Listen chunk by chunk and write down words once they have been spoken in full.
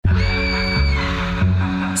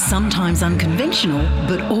Sometimes unconventional,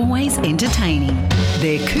 but always entertaining.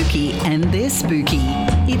 They're kooky and they're spooky.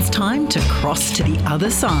 It's time to cross to the other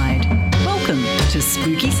side. Welcome to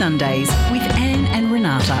Spooky Sundays with Anne and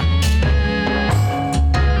Renata.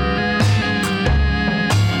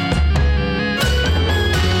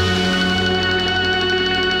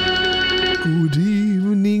 Good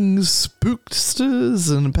evening,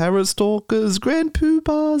 spooksters and parastalkers, grand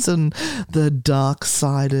poobahs and the dark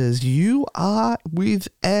siders. You are with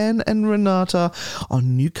Anne and Renata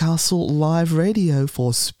on Newcastle Live Radio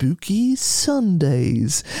for Spooky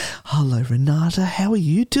Sundays. Hello, Renata. How are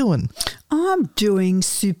you doing? I'm doing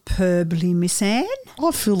superbly, Miss Anne.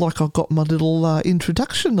 I feel like I got my little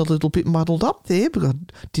introduction a little bit muddled up there, but I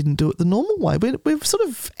didn't do it the normal way. We're sort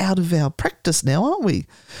of out of our practice now, aren't we?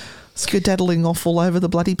 Skedaddling off all over the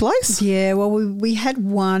bloody place. Yeah, well, we had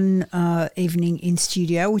one evening in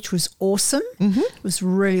studio, which was awesome. Mm-hmm. It was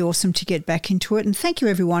really awesome to get back into it. And thank you,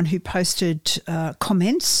 everyone who posted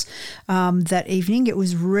comments that evening. It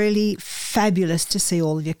was really fabulous to see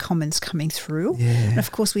all of your comments coming through. Yeah. And,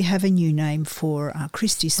 of course, we have a new name for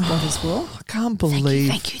Christy's spot as well. I can't believe.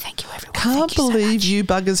 Thank you, everyone. Can't believe you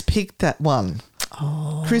buggers picked that one.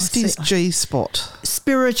 Oh, Christy's G-spot.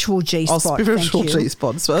 Spiritual G-spot. Oh, spiritual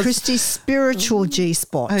G-spot. So Christy's spiritual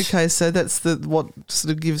G-spot. Okay, so that's what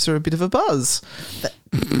sort of gives her a bit of a buzz.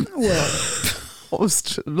 Well,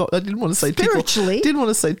 I didn't want to say spiritually. Didn't want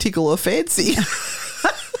to say tickle or fancy.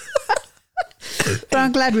 But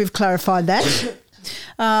I'm glad we've clarified that.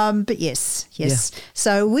 But yes. Yeah.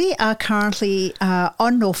 So we are currently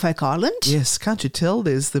on Norfolk Island. Yes, can't you tell?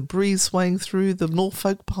 There's the breeze swaying through the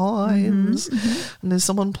Norfolk pines, and there's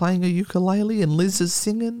someone playing a ukulele, and Liz is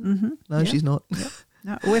singing. Mm-hmm. No, she's not. Yep.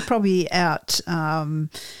 No, we're probably out.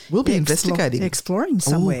 We'll be investigating, exploring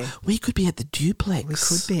somewhere. Oh, we could be at the duplex. We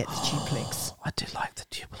could be at the duplex. I do like the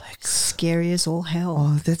duplex. Scary as all hell.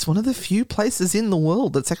 Oh, that's one of the few places in the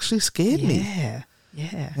world that's actually scared me.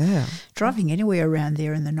 Yeah. Driving anywhere around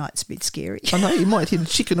there in the night's a bit scary. I know, you might hit a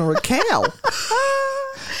chicken or a cow.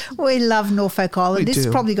 We love Norfolk Island. This is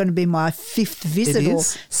probably going to be my 5th visit or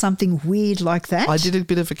something weird like that. I did a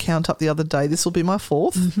bit of a count up the other day. This will be my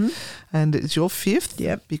 4th, and it's your 5th.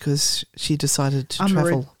 Yep. Because she decided to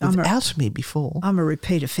travel without me before. I'm a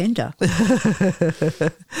repeat offender.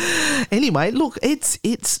 Anyway, look, it's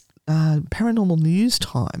paranormal news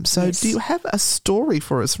time. So yes. Do you have a story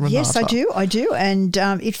for us, Renata? Yes, I do. And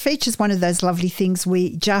it features one of those lovely things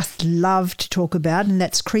we just love to talk about, and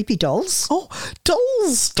that's creepy dolls. Oh,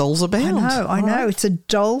 dolls. Dolls abound. I know. It's a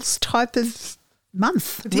dolls type of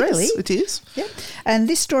month, really. It is. Yeah. And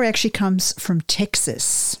this story actually comes from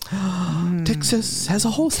Texas. Texas has a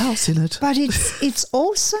horse house in it. But it's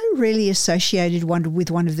also really associated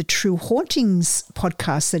with one of the True Hauntings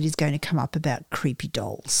podcasts that is going to come up about creepy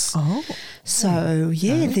dolls. Oh. So,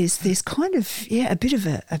 there's kind of, a bit of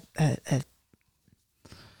a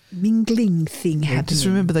mingling thing happening. Just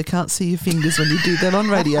remember, they can't see your fingers when you do that on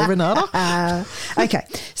radio, Renata. Okay,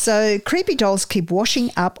 so creepy dolls keep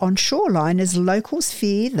washing up on shoreline as locals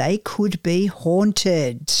fear they could be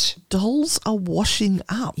haunted. Dolls are washing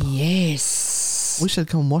up? Yes. Wish they'd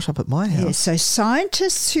come and wash up at my house. Yeah, so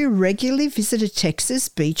scientists who regularly visit a Texas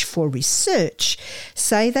beach for research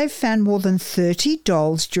say they've found more than 30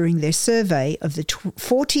 dolls during their survey of the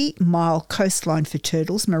 40-mile coastline for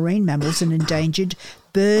turtles, marine mammals and endangered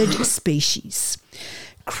bird species.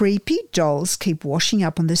 Creepy dolls keep washing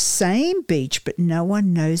up on the same beach, but no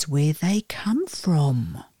one knows where they come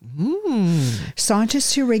from.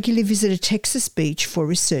 Scientists who regularly visit a Texas beach for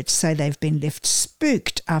research say they've been left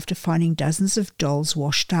spooked after finding dozens of dolls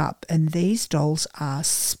washed up, and these dolls are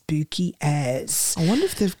spooky as. I wonder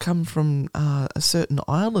if they've come from a certain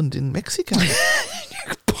island in Mexico.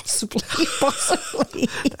 Possibly.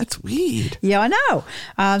 That's weird. Yeah, I know.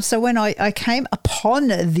 So when I came upon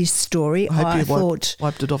this story, I thought...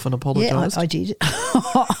 wiped it off and apologised. Yeah, I did.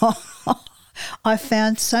 I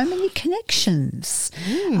found so many connections.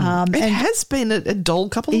 It has been a dull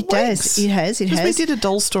couple of weeks. It has. Because we did a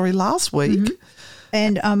doll story last week. Mm-hmm.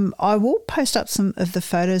 And I will post up some of the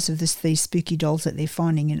photos of these spooky dolls that they're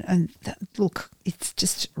finding. And look, it's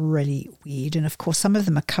just really weird. And, of course, some of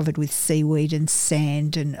them are covered with seaweed and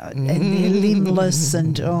sand and they're limbless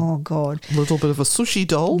and, oh, God. A little bit of a sushi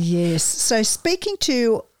doll. Yes. So speaking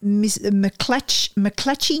to Miss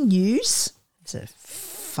McClatchy News, it's a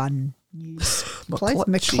fun news.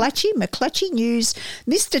 McClatchy News,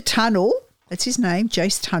 Mr. Tunnel. That's his name,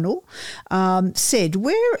 Jace Tunnel, said,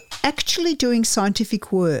 we're actually doing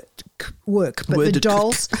scientific work, but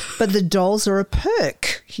the dolls are a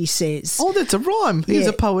perk, he says. Oh, that's a rhyme. He's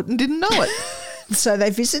a poet and didn't know it. So they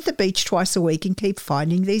visit the beach twice a week and keep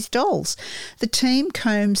finding these dolls. The team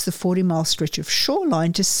combs the 40-mile stretch of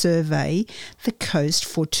shoreline to survey the coast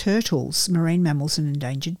for turtles, marine mammals and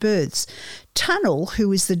endangered birds. Tunnel,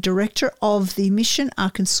 who is the director of the Mission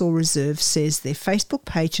Arkansas Reserve, says their Facebook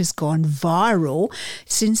page has gone viral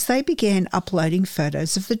since they began uploading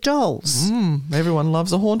photos of the dolls. Everyone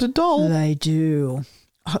loves a haunted doll. They do.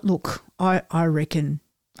 Look, I reckon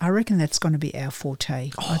that's going to be our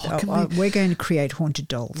forte. We're going to create haunted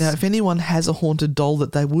dolls. Now, if anyone has a haunted doll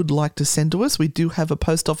that they would like to send to us, we do have a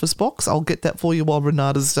post office box. I'll get that for you while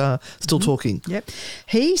Renata's still talking. Yep.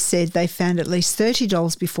 He said they found at least 30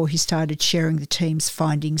 dolls before he started sharing the team's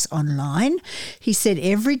findings online. He said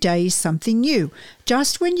every day is something new.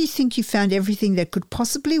 Just when you think you found everything that could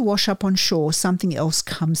possibly wash up on shore, something else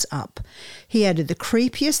comes up. He added the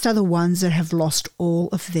creepiest are the ones that have lost all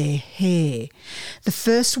of their hair. The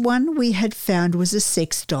first one we had found was a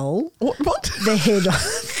sex doll. What? The head on.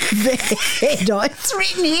 It's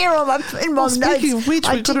written here in my notes. Speaking of which,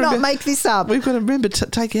 I did not make this up. We've got to remember to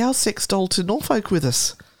take our sex doll to Norfolk with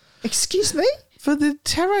us. Excuse me? For the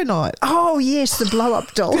tarot night. Oh, yes, the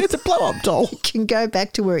blow-up doll. It's a blow-up doll. You can go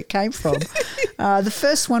back to where it came from. The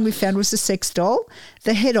first one we found was a sex doll,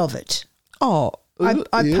 the head of it. Oh, I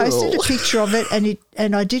posted a picture of it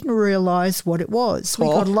and I didn't realise what it was. We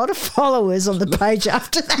got a lot of followers on the page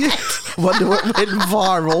after that. Wonder what went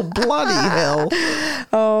viral. Bloody hell.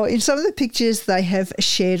 Oh, in some of the pictures they have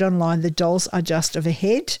shared online, the dolls are just of a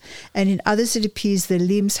head, and in others it appears their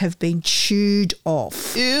limbs have been chewed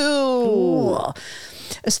off. Ew. Ooh.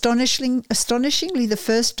 Astonishingly, the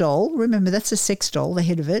first doll, remember that's a sex doll, the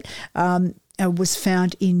head of it, was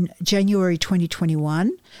found in January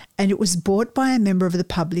 2021, and it was bought by a member of the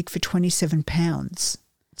public for £27.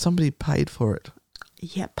 Somebody paid for it.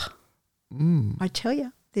 Yep. I tell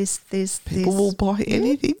you, there's People will buy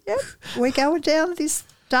anything. Yep. We're going down this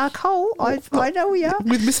dark hole. I know we are.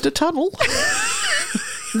 With Mr. Tunnel.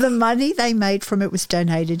 The money they made from it was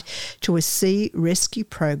donated to a sea rescue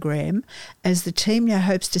program, as the team now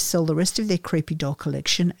hopes to sell the rest of their creepy doll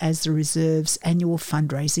collection as the reserve's annual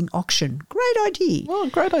fundraising auction. Great idea. Well,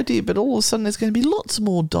 great idea, but all of a sudden there's going to be lots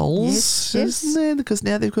more dolls, isn't there? Because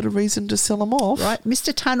now they've got a reason to sell them off. Right.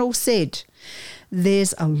 Mr. Tunnel said,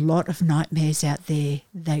 there's a lot of nightmares out there.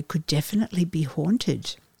 They could definitely be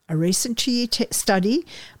haunted. A recent two-year study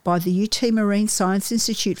by the UT Marine Science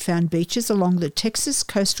Institute found beaches along the Texas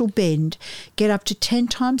coastal bend get up to 10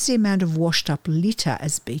 times the amount of washed-up litter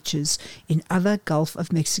as beaches in other Gulf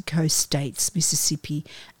of Mexico states, Mississippi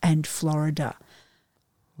and Florida.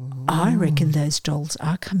 I reckon those dolls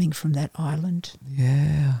are coming from that island.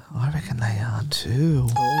 Yeah, I reckon they are too.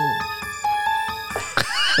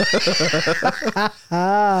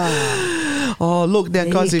 Oh, look now,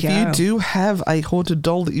 guys, if you do have a haunted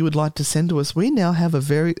doll that you would like to send to us, we now have our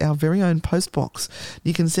very own post box.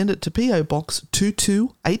 You can send it to PO Box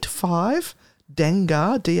 2285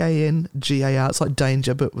 Dangar, Dangar. It's like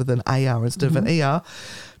danger, but with an AR instead of an ER.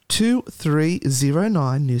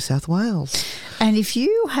 2309 New South Wales. And if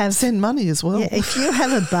you have... Send money as well. Yeah, if you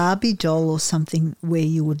have a Barbie doll or something where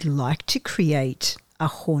you would like to create a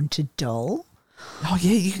haunted doll... Oh,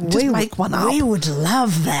 yeah, you can just make one up. We would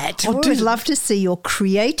love that. We would love to see your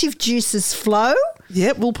creative juices flow.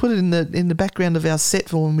 Yeah, we'll put it in the background of our set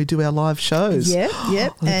for when we do our live shows. Yep.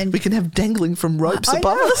 And we can have dangling from ropes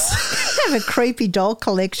above us. Have a creepy doll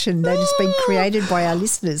collection that has been created by our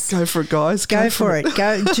listeners. Go for it, guys. Go for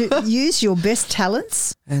it. Use your best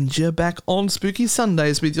talents. And you're back on Spooky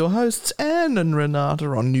Sundays with your hosts, Anne and Renata,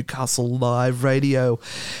 on Newcastle Live Radio.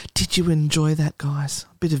 Did you enjoy that, guys?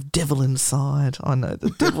 A bit of devil inside. I know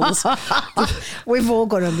the devil's... We've all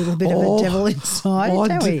got a little bit of a devil inside,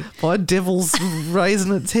 don't we? My devil's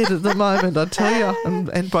raising its head at the moment, I tell you.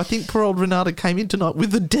 And I think poor old Renata came in tonight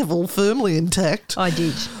with the devil firmly intact. I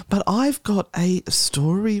did. But I've got a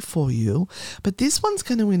story for you, but this one's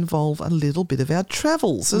going to involve a little bit of our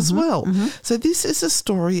travels as well. So this is a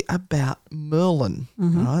story about Merlin,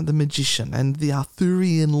 right, the magician, and the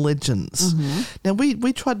Arthurian legends. Now,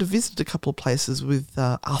 we tried to visit a couple of places with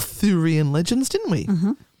Arthurian legends, didn't we?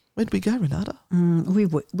 Where'd we go, Renata? We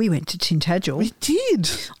went to Tintagel. We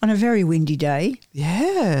did. On a very windy day.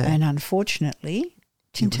 Yeah. And unfortunately,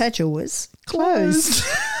 Tintagel was closed.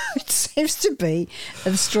 It seems to be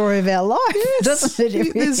the story of our life, doesn't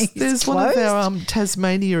it? There's one of our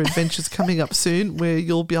Tasmania adventures coming up soon where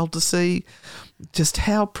you'll be able to see just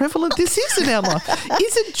how prevalent this is in our life.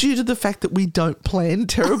 Is it due to the fact that we don't plan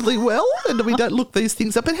terribly well and we don't look these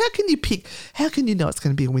things up? And how can you know it's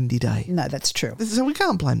going to be a windy day? No, that's true. So we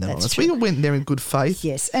can't blame that on us. True. We went there in good faith.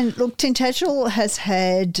 Yes. And look, Tintagel has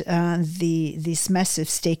had this massive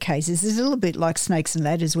staircases. It's a little bit like snakes and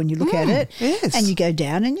ladders when you look at it. Yes. And you go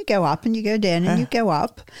down and you go up and you go down and you go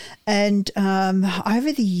up. And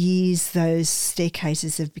over the years, those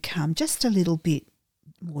staircases have become just a little bit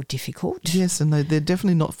more difficult. Yes, and they're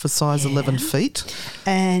definitely not for size 11 feet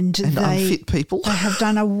and unfit people. They have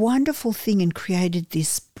done a wonderful thing and created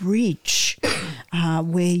this bridge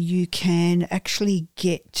where you can actually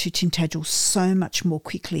get to Tintagel so much more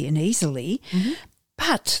quickly and easily. Mm-hmm.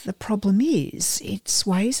 But the problem is it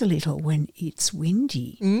sways a little when it's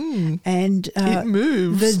windy. And it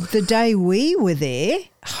moves. The day we were there,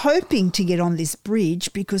 hoping to get on this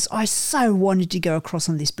bridge because I so wanted to go across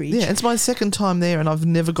on this bridge. Yeah, it's my second time there and I've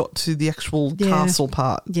never got to the actual castle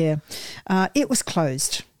part. Yeah. It was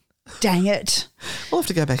closed. Dang it. We'll have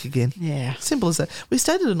to go back again. Yeah. Simple as that. We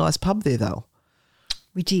stayed at a nice pub there though.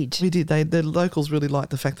 We did. The locals really liked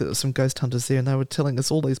the fact that there were some ghost hunters there and they were telling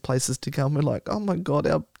us all these places to go and we're like, oh my God,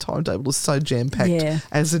 our timetable is so jam-packed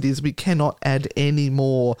as it is. We cannot add any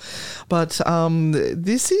more. But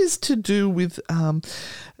this is to do with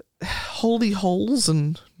holy holes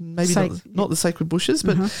and maybe not the sacred bushes,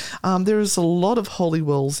 but there is a lot of holy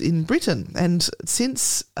wells in Britain. And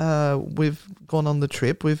since we've gone on the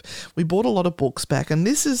trip, we bought a lot of books back. And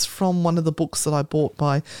this is from one of the books that I bought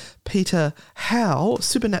by Peter Howe,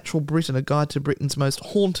 Supernatural Britain, a guide to Britain's most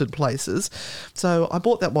haunted places. So I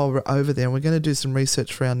bought that while we're over there and we're going to do some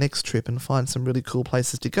research for our next trip and find some really cool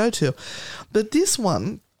places to go to. But this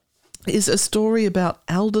one is a story about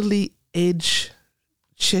Alderley Edge,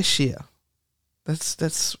 Cheshire.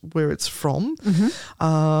 That's where it's from.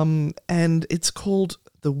 And it's called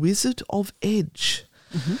The Wizard of Edge.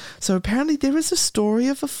 So apparently there is a story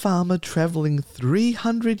of a farmer travelling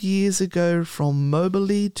 300 years ago from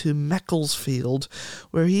Moberly to Macclesfield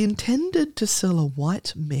where he intended to sell a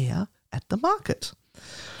white mare at the market.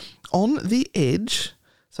 On the Edge,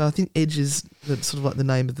 so I think Edge is sort of like the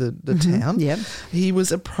name of the town. Yep. He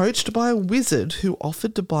was approached by a wizard who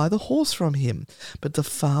offered to buy the horse from him, but the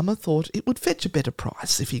farmer thought it would fetch a better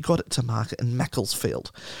price if he got it to market in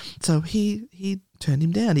Macclesfield. So he turned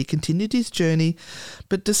him down. He continued his journey,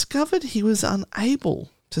 but discovered he was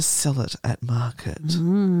unable to sell it at market.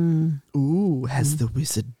 Ooh, has the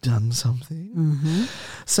wizard done something?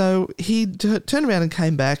 So he turned around and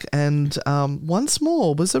came back and once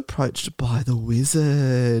more was approached by the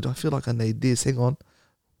wizard. I feel like I need this. Hang on.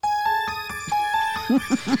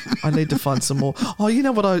 I need to find some more. Oh, you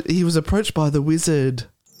know what? He was approached by the wizard.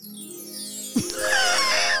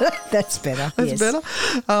 That's better. That's better.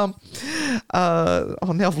 Now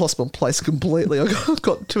I've lost my place completely. I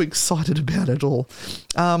got too excited about it all.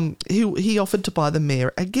 He offered to buy the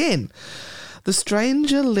mare again. The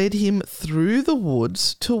stranger led him through the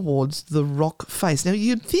woods towards the rock face. Now,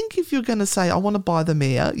 you'd think if you're going to say, I want to buy the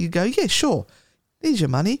mare, you go, yeah, sure. Here's your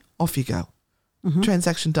money. Off you go.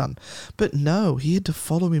 Transaction done. But no, he had to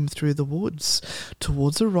follow him through the woods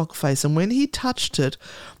towards a rock face. And when he touched it,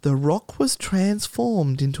 the rock was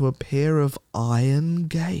transformed into a pair of iron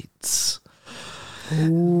gates.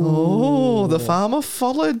 Oh, the farmer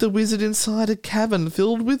followed the wizard inside a cavern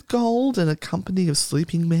filled with gold and a company of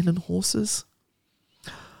sleeping men and horses.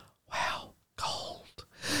 Wow, gold.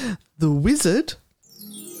 The wizard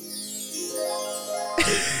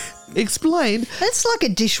explained. That's like a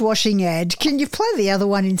dishwashing ad. Can you play the other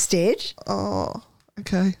one instead? Oh,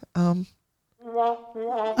 okay. No,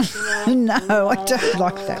 I don't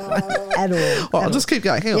like that one at all. I'll just keep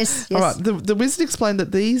going. Hang on. Yes. All right. The wizard explained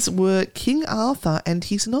that these were King Arthur and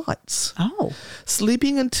his knights. Oh.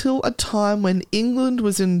 Sleeping until a time when England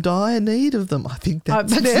was in dire need of them. I think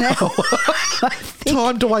that's now.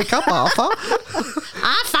 Time to wake up, Arthur.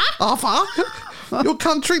 Arthur. Your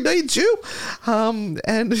country needs you. And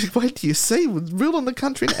wait till you see, ruling the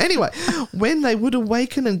country. Anyway, when they would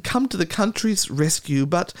awaken and come to the country's rescue,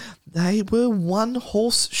 but they were one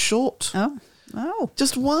horse short. Oh.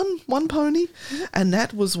 Just one pony. And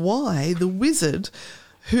that was why the wizard,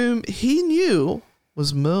 whom he knew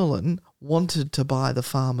was Merlin, wanted to buy the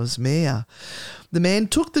farmer's mare. The man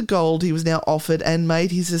took the gold he was now offered and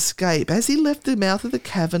made his escape. As he left the mouth of the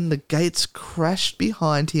cavern, the gates crashed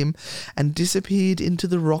behind him and disappeared into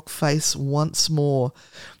the rock face once more.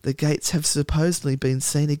 The gates have supposedly been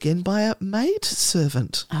seen again by a maid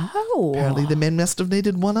servant. Oh. Apparently the men must have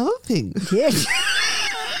needed one other thing. Yes.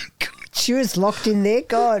 She was locked in there.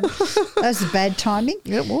 God, that was bad timing.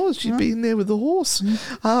 Yeah, it was. She'd been there with the horse.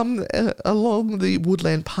 Along the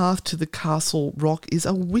woodland path to the castle rock is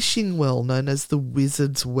a wishing well known as the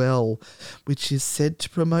Wizard's Well, which is said to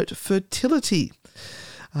promote fertility.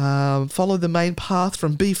 Follow the main path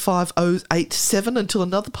from B5087 until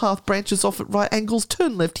another path branches off at right angles.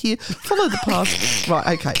 Turn left here. Follow the path.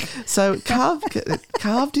 Right, okay. So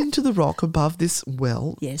carved into the rock above this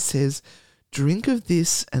well, Yes. says, "Drink of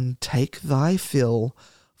this and take thy fill,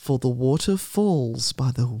 for the water falls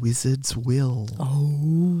by the wizard's will."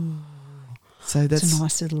 Oh. So that's It's a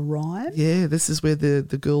nice little rhyme. yeah, this is where the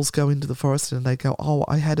girls go into the forest and they go, "Oh,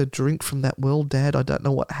 I had a drink from that well, Dad. I don't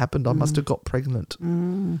know what happened. I must have got pregnant."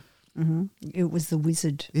 Mm-hmm. It was the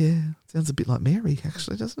wizard. Yeah, sounds a bit like Mary,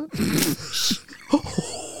 actually, doesn't it?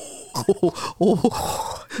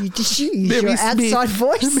 Did you use your outside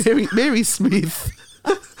voice? Mary Smith.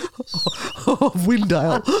 Of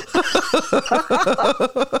Windale.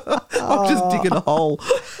 I'm just digging a hole.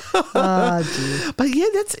 Oh, dear. But yeah,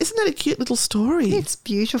 isn't that a cute little story? It's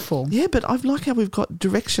beautiful. Yeah, but I like how we've got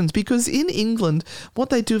directions, because in England, what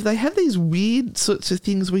they do, they have these weird sorts of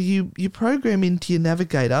things where you program into your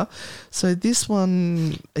navigator. So this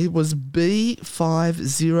one, it was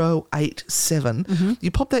B5087. You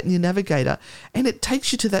pop that in your navigator and it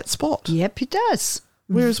takes you to that spot. Yep, it does.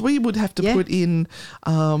 Whereas we would have to put in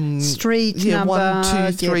street number,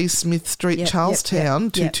 123 Smith Street,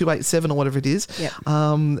 Charlestown, 2287 or whatever it is,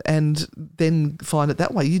 and then find it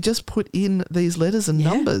that way. You just put in these letters and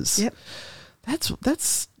numbers. Yep.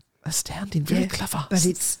 That's astounding. Very clever. But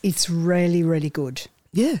it's really, really good.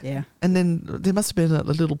 Yeah. Yeah. And then there must have been a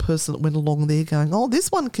little person that went along there going, "Oh,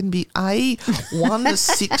 this one can be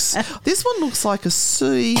A16. This one looks like a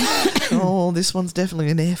C. Oh, this one's definitely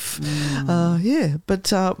an F." Yeah.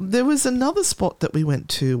 But there was another spot that we went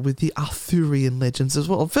to with the Arthurian legends as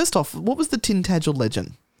well. First off, what was the Tintagel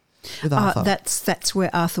legend with Arthur? That's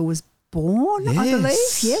where Arthur was born, I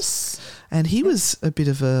believe. Yes. And he was a bit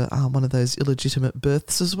of a one of those illegitimate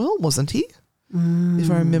births as well, wasn't he?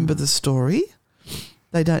 If I remember the story.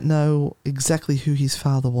 They don't know exactly who his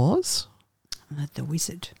father was. The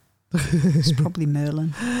wizard. It's probably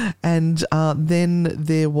Merlin. And then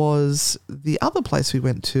there was the other place we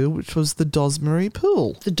went to, which was the Dosmery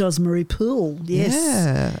Pool. The Dosmery Pool, yes.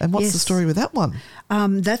 Yeah. And what's the story with that one?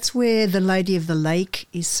 That's where the Lady of the Lake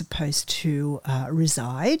is supposed to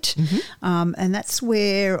reside. And that's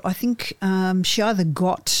where I think she either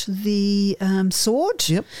got the sword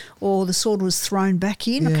or the sword was thrown back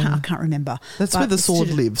in. I can't remember. That's where the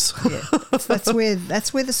sword lives. That's where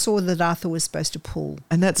the sword that Arthur was supposed to pull.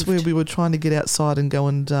 And that's where we were trying to get outside and go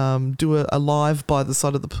and do a live by the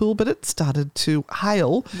side of the pool, but it started to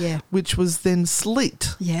hail, which was then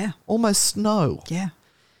sleet. Yeah. Almost snow. Yeah.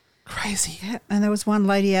 Crazy. Yeah. And there was one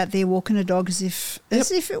lady out there walking a dog as if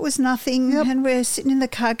it was nothing, and we're sitting in the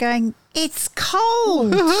car going, "It's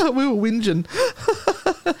cold." We were whinging.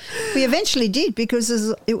 We eventually did, because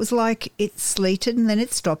it was like it sleeted and then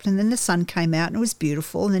it stopped and then the sun came out and it was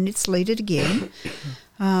beautiful and then it sleeted again.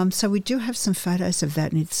 So we do have some photos of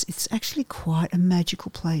that, and it's actually quite a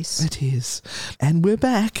magical place. It is. And we're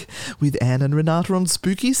back with Anne and Renata on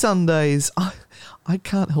Spooky Sundays. I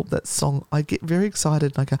can't help that song. I get very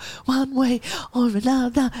excited and I go, "One way or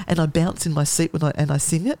another," and I bounce in my seat when I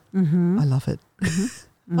sing it. I love it.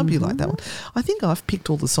 I'll be like that one. I think I've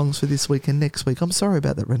picked all the songs for this week and next week. I'm sorry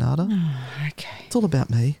about that, Renata. Okay. It's all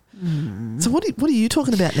about me. So what are you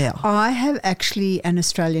talking about now? I have actually an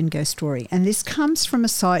Australian ghost story, and this comes from a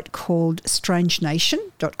site called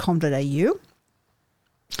strangenation.com.au,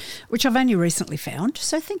 which I've only recently found.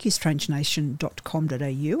 So thank you,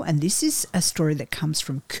 strangenation.com.au. And this is a story that comes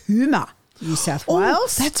from Cooma, New South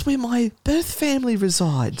Wales. That's where my birth family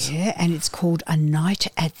resides. Yeah, and it's called A Night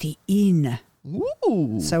at the Inn.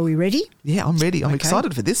 Ooh. So are we ready? Yeah, I'm ready. I'm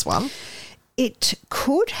excited for this one. It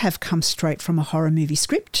could have come straight from a horror movie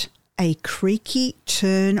script, a creaky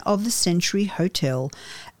turn-of-the-century hotel,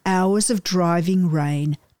 hours of driving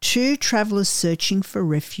rain, two travellers searching for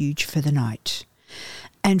refuge for the night.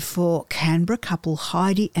 And for Canberra couple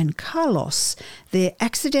Heidi and Carlos, their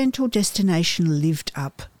accidental destination lived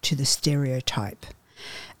up to the stereotype.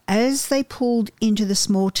 As they pulled into the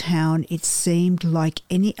small town, it seemed like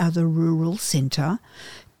any other rural centre,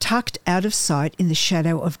 tucked out of sight in the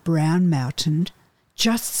shadow of Brown Mountain,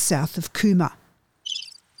 just south of Cooma.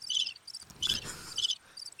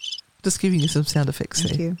 Just giving you some sound effects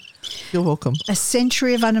Thank there. you. You're welcome. A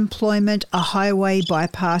century of unemployment, a highway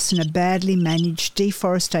bypass and a badly managed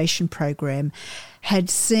deforestation program had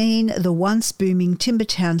seen the once booming timber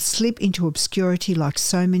town slip into obscurity like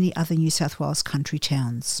so many other New South Wales country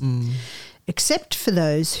towns. Except for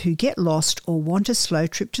those who get lost or want a slow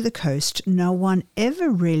trip to the coast, no one ever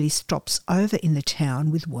really stops over in the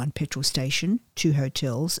town with 1 petrol station, 2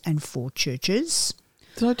 hotels and 4 churches.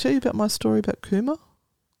 Did I tell you about my story about Cooma?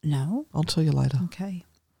 No. I'll tell you later. Okay.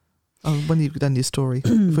 When you've done your story,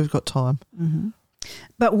 if we've got time. Mm-hmm.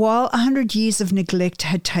 But while 100 years of neglect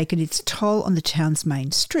had taken its toll on the town's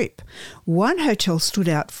main strip, one hotel stood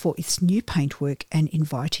out for its new paintwork and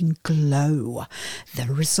inviting glow, the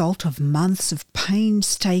result of months of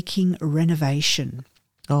painstaking renovation.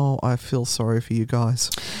 Oh, I feel sorry for you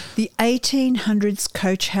guys. The 1800s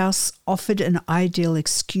coach house offered an ideal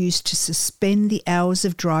excuse to suspend the hours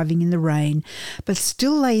of driving in the rain, but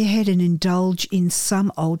still lay ahead and indulge in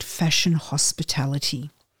some old-fashioned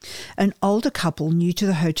hospitality. An older couple new to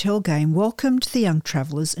the hotel game welcomed the young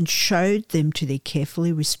travellers and showed them to their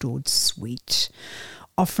carefully restored suite,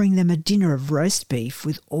 offering them a dinner of roast beef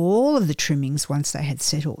with all of the trimmings once they had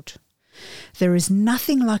settled. There is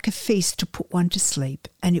nothing like a feast to put one to sleep,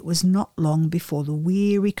 and it was not long before the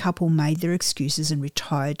weary couple made their excuses and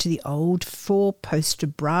retired to the old 4-poster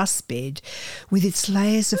brass bed with its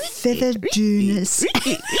layers of feathered dooners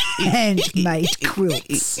and made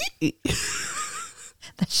quilts.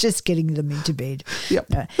 That's just getting them into bed.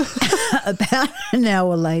 Yep. About an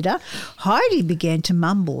hour later, Heidi began to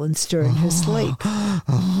mumble and stir in her sleep.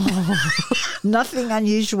 Nothing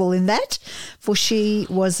unusual in that, for she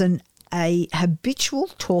was a habitual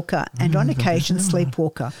talker and on occasion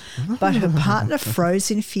sleepwalker, but her partner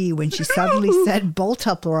froze in fear when she suddenly sat bolt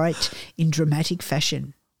upright in dramatic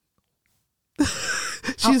fashion.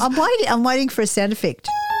 I'm waiting for a sound effect.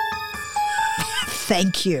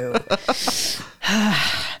 Thank you.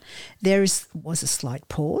 There was a slight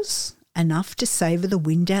pause, enough to savour the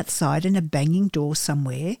wind outside and a banging door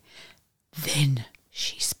somewhere. Then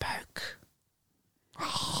she spoke.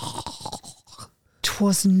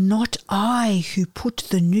 "'Twas not I who put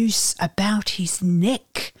the noose about his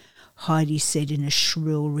neck," Heidi said in a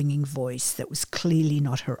shrill, ringing voice that was clearly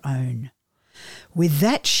not her own. With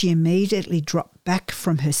that, she immediately dropped back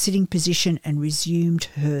from her sitting position and resumed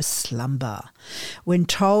her slumber. When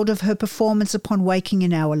told of her performance upon waking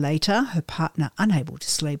an hour later, her partner unable to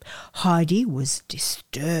sleep, Heidi was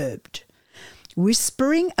disturbed.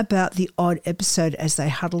 Whispering about the odd episode as they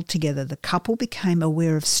huddled together, the couple became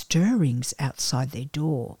aware of stirrings outside their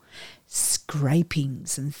door,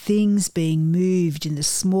 scrapings and things being moved in the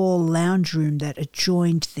small lounge room that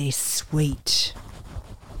adjoined their suite.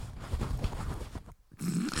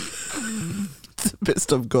 It's the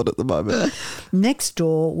best I've got at the moment. Next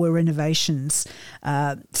door were renovations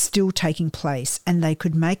still taking place, and they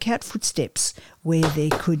could make out footsteps where there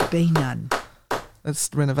could be none. That's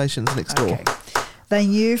renovations next door. Okay. They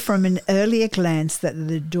knew from an earlier glance that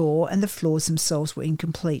the door and the floors themselves were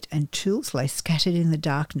incomplete, and tools lay scattered in the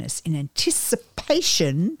darkness in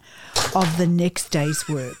anticipation of the next day's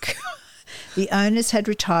work. The owners had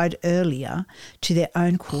retired earlier to their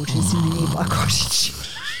own quarters in the nearby cottage.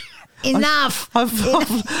 Enough!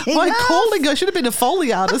 My calling, I should have been a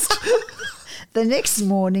Foley artist. The next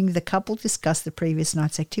morning, the couple discussed the previous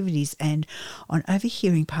night's activities, and on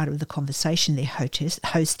overhearing part of the conversation, their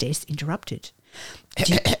hostess interrupted.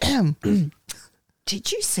 Did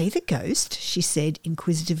you see the ghost? She said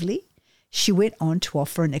inquisitively. She went on to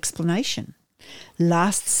offer an explanation.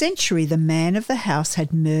 Last century, the man of the house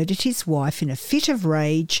had murdered his wife in a fit of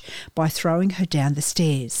rage by throwing her down the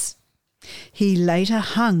stairs. He later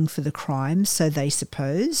hung for the crime, so they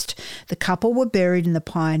supposed. The couple were buried in the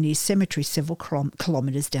Pioneer Cemetery several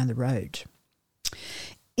kilometres down the road.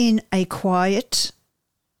 In a quiet,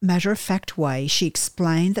 matter-of-fact way, she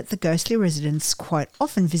explained that the ghostly residents quite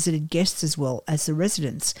often visited guests as well as the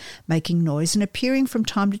residents, making noise and appearing from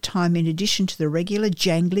time to time in addition to the regular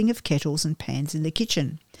jangling of kettles and pans in the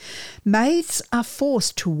kitchen. Maids are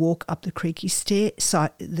forced to walk up the creaky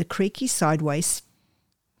sideways.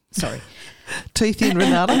 Sorry. Teethy and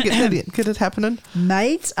Renata, get it happening.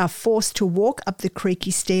 Maids are forced to walk up the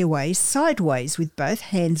creaky stairways sideways with both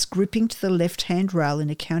hands gripping to the left-hand rail in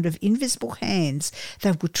account of invisible hands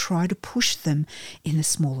that would try to push them in the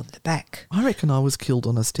small of the back. I reckon I was killed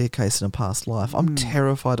on a staircase in a past life. I'm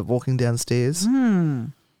terrified of walking downstairs.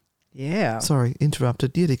 Yeah. Sorry,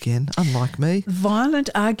 interrupted yet again, unlike me. Violent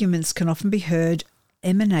arguments can often be heard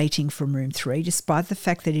emanating from room 3, despite the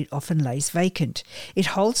fact that it often lays vacant. It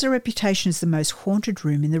holds a reputation as the most haunted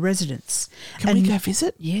room in the residence. Can we go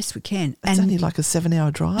visit? Yes, we can. It's only like a 7-hour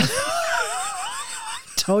drive.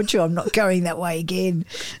 Told you I'm not going that way again.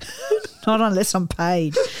 Not unless I'm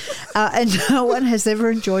paid. And no one has ever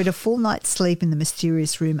enjoyed a full night's sleep in the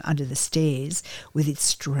mysterious room under the stairs with its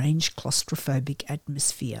strange claustrophobic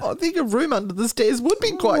atmosphere. I think a room under the stairs would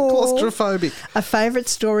be quite claustrophobic. A favourite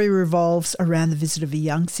story revolves around the visit of a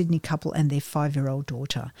young Sydney couple and their 5-year-old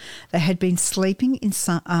daughter. They had been sleeping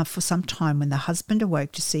for some time when the husband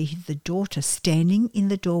awoke to see the daughter standing in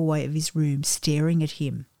the doorway of his room staring at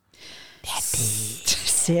him. Daddy.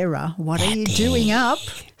 Sarah, what are you doing up?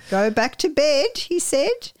 Go back to bed, he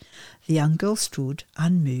said. The young girl stood,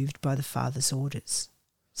 unmoved by the father's orders.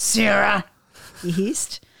 Sarah, he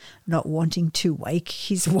hissed, not wanting to wake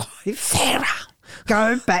his wife. Sarah,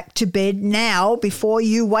 go back to bed now before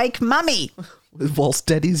you wake Mummy. Whilst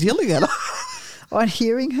Daddy's yelling at her. On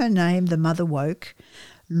hearing her name, the mother woke,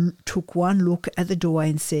 took one look at the doorway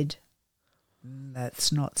and said,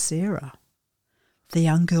 "That's not Sarah." The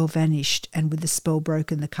young girl vanished, and with the spell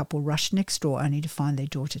broken, the couple rushed next door only to find their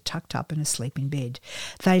daughter tucked up and asleep in bed.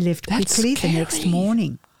 They left quickly the next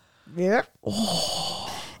morning. Yeah. Oh.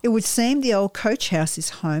 It would seem the old coach house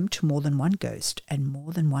is home to more than one ghost and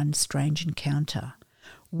more than one strange encounter.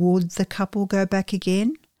 Would the couple go back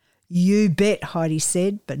again? You bet, Heidi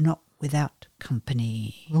said, but not without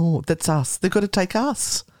company. Oh, that's us. They've got to take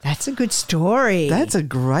us. That's a good story. That's a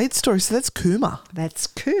great story. So that's Cooma. That's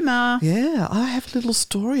Cooma. Yeah, I have a little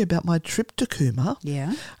story about my trip to Cooma.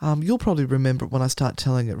 Yeah. You'll probably remember it when I start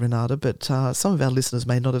telling it, Renata, but some of our listeners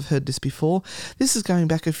may not have heard this before. This is going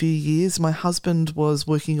back a few years. My husband was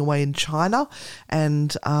working away in China,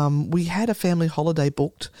 and we had a family holiday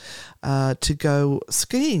booked to go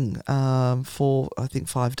skiing for, I think,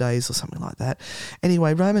 5 days or something like that.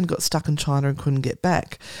 Anyway, Roman got stuck in China and couldn't get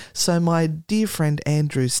back. So my dear friend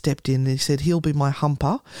Andrew stepped in and he said he'll be my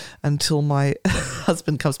humper until my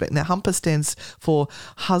husband comes back. Now, humper stands for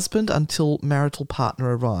husband until marital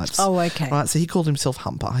partner arrives. Oh, okay. Right, so he called himself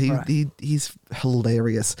Humper. He's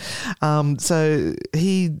hilarious. So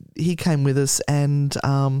he came with us, and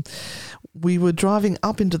we were driving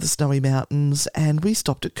up into the snowy mountains, and we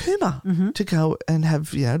stopped at Cooma to go and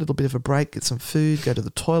have a little bit of a break, get some food, go to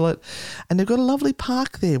the toilet, and they've got a lovely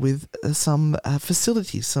park there with some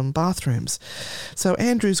facilities, some bathrooms. So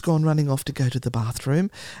Andrew's gone running off to go to the bathroom,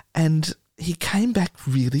 and he came back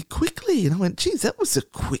really quickly. And I went, geez, that was a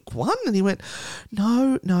quick one. And he went,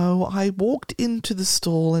 no, I walked into the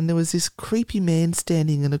stall and there was this creepy man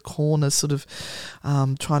standing in a corner sort of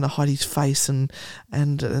trying to hide his face. And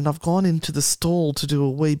I've gone into the stall to do a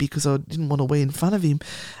wee because I didn't want to wee in front of him.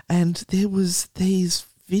 And there was these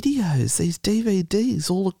videos, these DVDs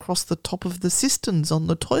all across the top of the cisterns on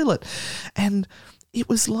the toilet. And it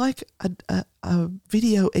was like a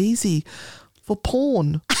video easy for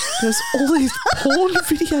porn. There's all these porn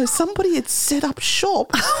videos. Somebody had set up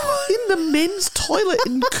shop in the men's toilet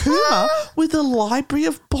in Cooma with a library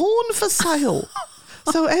of porn for sale.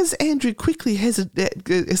 So as Andrew quickly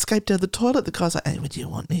escaped out of the toilet, the guy's like, "Hey, would you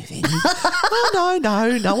want anything?" "Oh,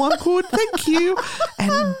 no, I'm good, thank you,"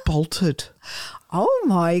 and bolted. Oh,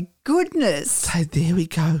 my goodness. So there we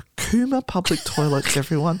go. Cooma public toilets,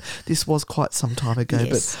 everyone. This was quite some time ago,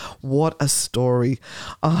 yes. But what a story.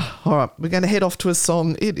 All right, we're going to head off to a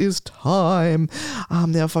song. It is time.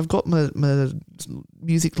 Now, if I've got my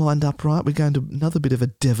music lined up right, we're going to another bit of a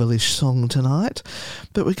devilish song tonight,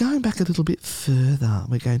 but we're going back a little bit further.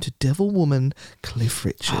 We're going to Devil Woman, Cliff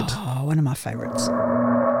Richard. Oh, one of my favourites.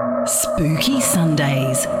 Spooky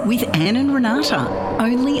Sundays with Anne and Renata,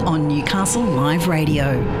 only on Newcastle Live Radio.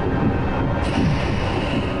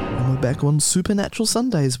 And we're back on Supernatural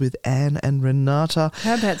Sundays with Anne and Renata.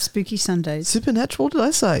 How about Spooky Sundays? Supernatural, did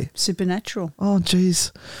I say? Supernatural. Oh,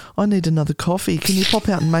 geez. I need another coffee. Can you pop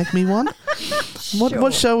out and make me one? Sure.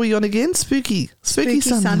 What show are we on again? Spooky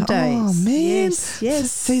Sundays. Oh, man.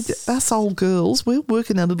 Yes. See, us old girls, we're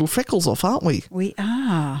working our little freckles off, aren't we? We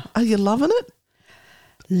are. Are you loving it?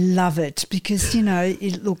 Love it because,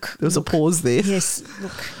 look. There was a pause there. Yes.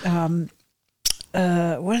 Look,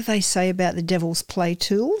 what do they say about the devil's play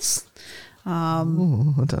tools? I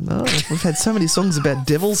don't know. We've had so many songs about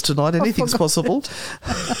devils tonight. Anything's possible.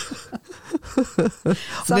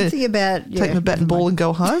 Something about... Take my bat and ball and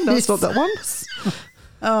go home. No, it's not that one.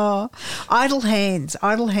 Oh, idle hands.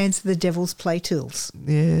 Idle hands are the devil's play tools.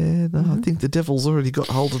 Yeah, no, I think the devil's already got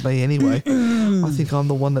hold of me anyway. I think I'm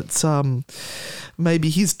the one that's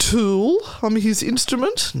maybe his tool. I'm his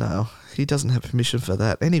instrument. No, he doesn't have permission for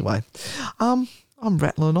that. Anyway, I'm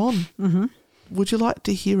rattling on. Mm-hmm. Would you like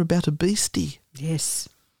to hear about a beastie? Yes.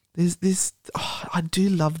 There's this. I do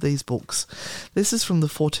love these books. This is from the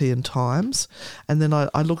 14 Times, and then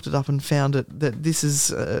I looked it up and found that this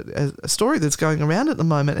is a story that's going around at the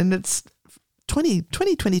moment, and it's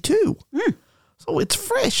 2022. So it's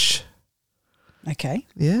fresh. Okay.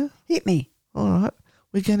 Yeah? Hit me. All right.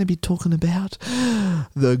 We're going to be talking about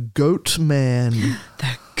the Goatman.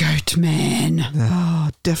 The Goatman. Oh,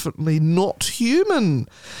 definitely not human.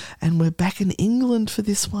 And we're back in England for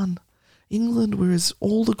this one. England, where is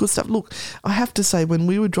all the good stuff. Look, I have to say, when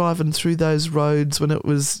we were driving through those roads when it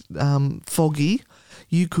was foggy,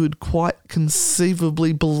 you could quite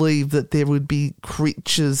conceivably believe that there would be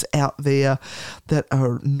creatures out there that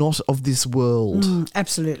are not of this world.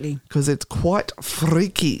 Absolutely. Because it's quite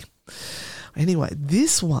freaky. Anyway,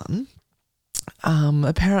 this one,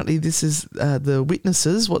 apparently this is the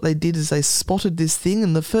witnesses. What they did is they spotted this thing,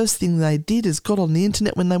 and the first thing they did is got on the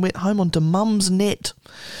internet when they went home onto Mum's Net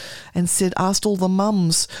and asked all the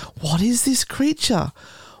mums, what is this creature?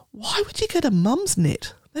 Why would you go to Mum's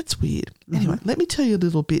Net? That's weird. Anyway, let me tell you a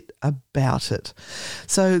little bit about it.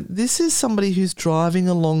 So this is somebody who's driving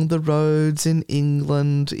along the roads in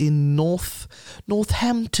England in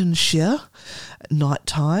Northamptonshire at night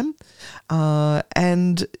time,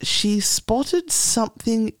 and she spotted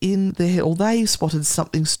something they spotted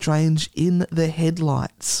something strange in the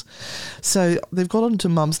headlights. So they've got onto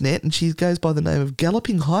Mum's Net, and she goes by the name of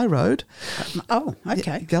Galloping High Road. Oh, okay.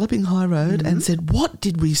 Yeah, Galloping High Road, and said, what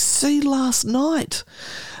did we see last night?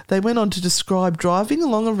 They went on to describe driving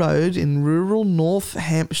along a road in rural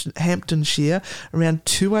Northamptonshire around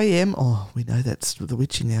 2 a.m. Oh, we know that's the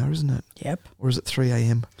witching hour, isn't it? Yep. Or is it 3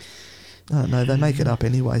 a.m.? Oh, no, they make it up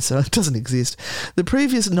anyway, so it doesn't exist. The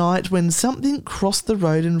previous night, when something crossed the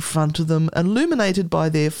road in front of them, illuminated by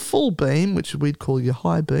their full beam, which we'd call your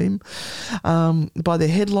high beam, by their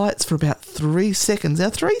headlights for about 3 seconds. Now,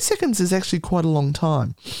 3 seconds is actually quite a long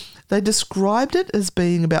time. They described it as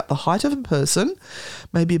being about the height of a person,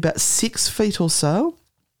 maybe about 6 feet or so.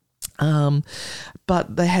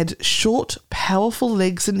 But they had short, powerful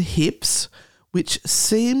legs and hips, which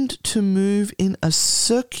seemed to move in a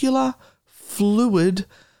circular, fluid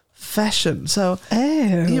fashion. So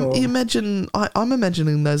you imagine, I'm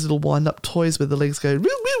imagining those little wind-up toys where the legs go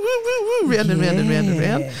round and round and round and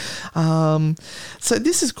round. So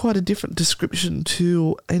this is quite a different description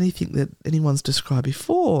to anything that anyone's described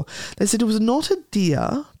before. They said it was not a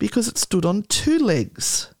deer because it stood on 2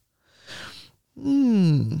 legs.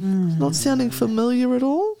 Not sounding familiar at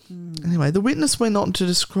all. Anyway, the witness went on to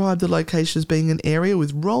describe the location as being an area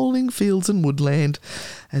with rolling fields and woodland,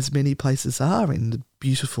 as many places are in the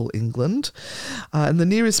beautiful England, and the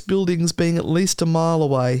nearest buildings being at least a mile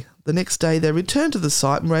away. The next day they returned to the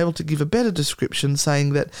site and were able to give a better description,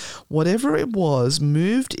 saying that whatever it was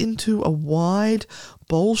moved into a wide,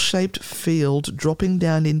 bowl-shaped field dropping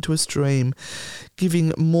down into a stream,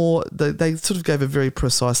 giving more... They sort of gave a very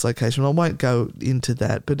precise location. I won't go into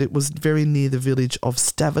that, but it was very near the village of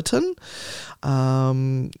Staverton,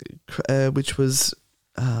 which was...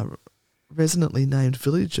 residently named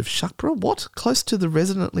village of Shuckburgh. What? Close to the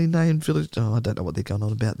residently named village. Oh, I don't know what they're going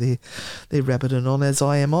on about there. They're rabbiting on as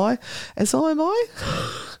am I.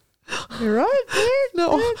 You're right. Yeah,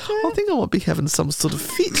 no, I think I might be having some sort of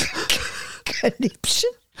fit.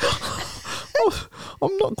 Conniption.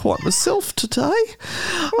 I'm not quite myself today.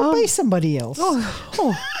 Or be somebody else.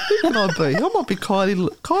 Who can I be? I might be Kylie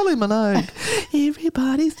Minogue.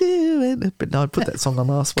 Everybody's doing it. But no, I put that song on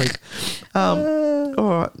last week. All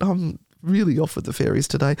right, I'm really off with the fairies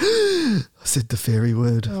today. I said the fairy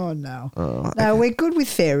word. Oh, no. Okay. No, we're good with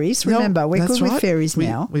fairies. Remember, we're good with fairies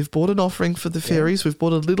now. We've bought an offering for the fairies. Yeah. We've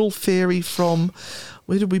bought a little fairy from,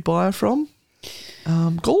 where did we buy her from?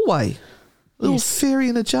 Galway. A little fairy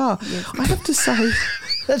in a jar. Yes. I have to say...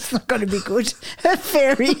 That's not going to be good. A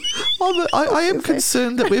fairy. I am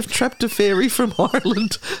concerned that we've trapped a fairy from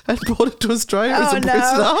Ireland and brought it to Australia as a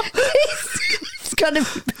prisoner. It's going to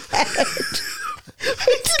be bad.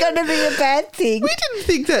 It's going to be a bad thing. We didn't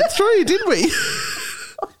think that through, did we?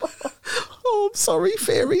 Oh, I'm sorry,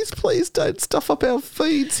 fairies. Please don't stuff up our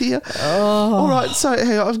feeds here. Oh. All right, so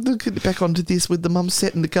hey, I'm going to get back onto this with the mum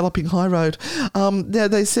set and the Galloping High Road. Now,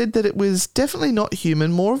 they said that it was definitely not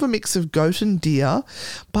human, more of a mix of goat and deer,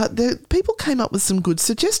 but people came up with some good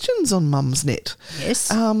suggestions on Mum's Net. Yes.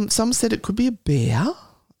 Some said it could be a bear,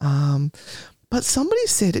 but somebody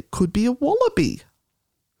said it could be a wallaby.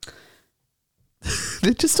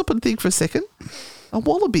 Just stop and think for a second. A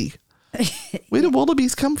wallaby. Where do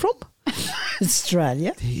wallabies come from?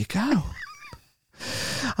 Australia. There you go.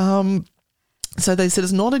 So they said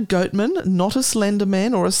it's not a goatman, not a slender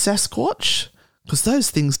man or a Sasquatch, because those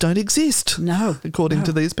things don't exist. No. According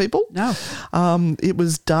to these people. No. It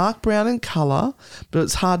was dark brown in colour, but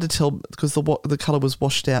it's hard to tell because the colour was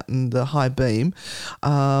washed out in the high beam.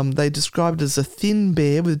 They described it as a thin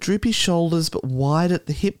bear with droopy shoulders but wide at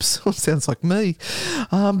the hips. Sounds like me.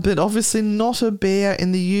 But obviously not a bear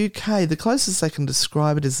in the UK. The closest they can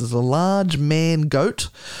describe it is as a large man goat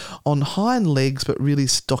on hind legs but really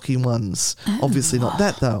stocky ones. Obviously not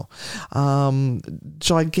that though.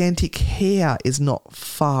 Gigantic hair is not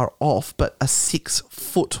far off, but a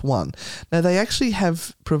 6-foot one. Now, they actually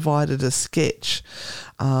have provided a sketch,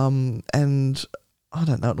 and I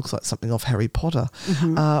don't know, it looks like something off Harry Potter,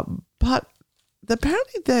 but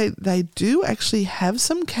apparently they do actually have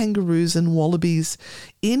some kangaroos and wallabies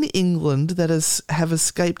in England that have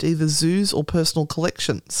escaped either zoos or personal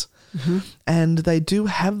collections. And they do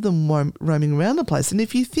have them roaming around the place. And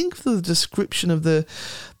if you think of the description of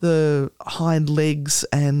the hind legs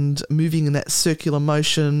and moving in that circular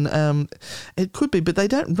motion, it could be, but they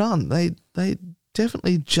don't run. They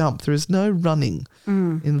definitely jump. There is no running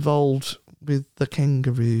involved with the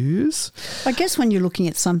kangaroos. I guess when you're looking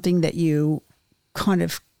at something that you kind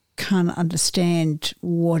of can't understand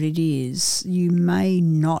what it is, you may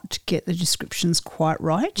not get the descriptions quite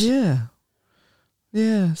right.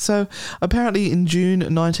 Yeah, so apparently in June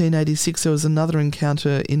 1986 there was another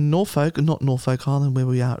encounter in Norfolk, not Norfolk Island where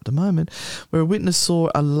we are at the moment, where a witness saw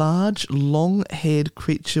a large, long-haired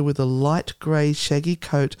creature with a light grey shaggy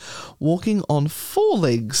coat walking on 4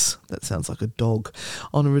 legs. That sounds like a dog.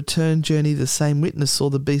 On a return journey, the same witness saw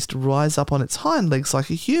the beast rise up on its hind legs like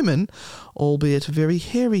a human, albeit a very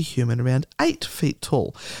hairy human, around 8 feet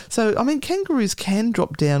tall. So, I mean, kangaroos can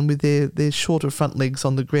drop down with their shorter front legs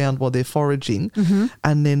on the ground while they're foraging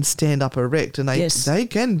and then stand up erect. And they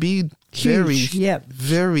can be huge,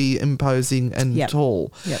 very imposing and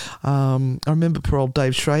tall. I remember poor old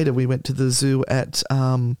Dave Schrader, we went to the zoo at...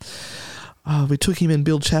 we took him and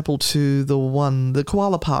Bill Chappell to the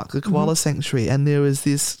koala park, the koala sanctuary, and there was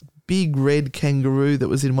this big red kangaroo that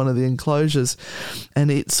was in one of the enclosures, and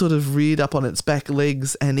it sort of reared up on its back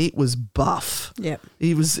legs, and it was buff.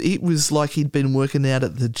 It was like he'd been working out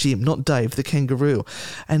at the gym, not Dave, the kangaroo.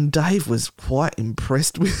 And Dave was quite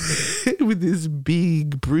impressed with this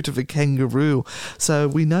big brute of a kangaroo. So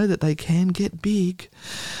we know that they can get big.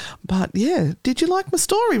 But yeah, did you like my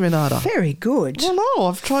story, Renata? Very good. Well, no,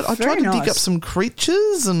 I tried to dig up some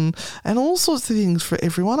creatures and all sorts of things for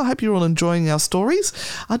everyone. I hope you're all enjoying our stories.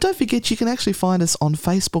 Don't forget, you can actually find us on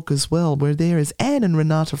Facebook as well. We're there as Anne and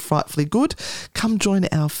Renata Frightfully Good. Come join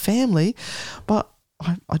our family. But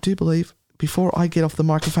I do believe, before I get off the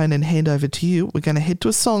microphone and hand over to you, we're going to head to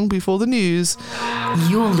a song before the news.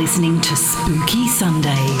 You're listening to Spooky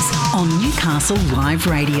Sundays on Newcastle Live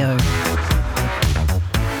Radio.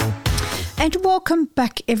 And welcome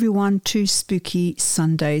back, everyone, to Spooky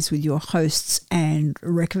Sundays with your hosts, Anne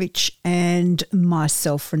Rekovich and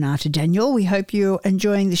myself, Renata Daniel. We hope you're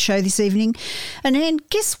enjoying the show this evening. And Anne,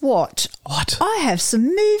 guess what? What? I have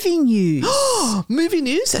some movie news. Movie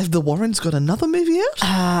news? Have the Warrens got another movie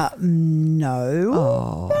out? No.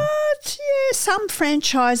 Oh. But, yeah, some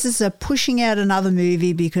franchises are pushing out another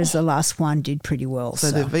movie because the last one did pretty well. So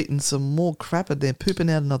they've eaten some more crap and they're pooping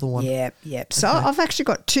out another one. Yep. So I've actually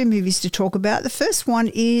got 2 movies to talk about. The first one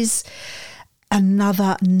is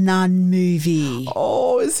another Nun movie.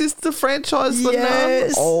 Oh, is this the franchise, The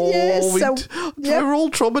Nun? Oh, yes. We're all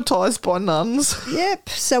traumatised by nuns. Yep.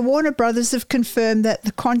 So Warner Brothers have confirmed that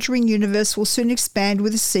the Conjuring universe will soon expand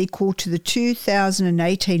with a sequel to the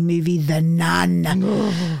 2018 movie The Nun.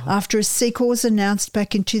 After a sequel was announced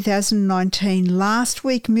back in 2019, last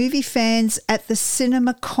week movie fans at the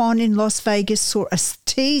CinemaCon in Las Vegas saw a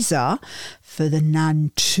teaser for The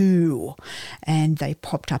Nun 2, and they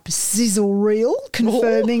popped up a sizzle reel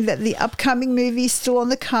confirming that the upcoming movie is still on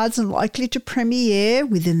the cards and likely to premiere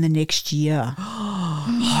within the next year.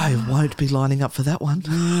 I won't be lining up for that one.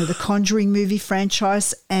 The Conjuring movie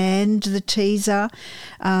franchise and the teaser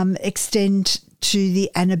extend to the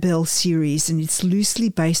Annabelle series, and it's loosely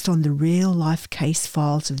based on the real-life case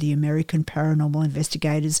files of the American paranormal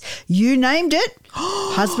investigators. You named it.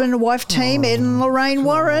 Husband and wife team, Ed and Lorraine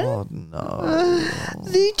Warren. Oh, no.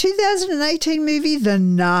 The 2018 movie The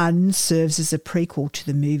Nun serves as a prequel to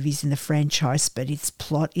the movies in the franchise, but its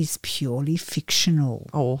plot is purely fictional.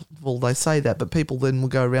 Oh, well, they say that, but people then will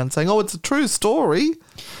go around saying, oh, it's a true story.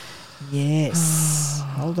 Yes.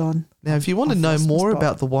 Hold on. Now, if you want to know more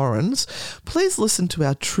about the Warrens, please listen to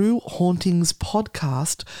our True Hauntings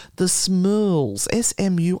podcast, The Smurls,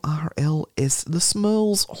 S-M-U-R-L-S, The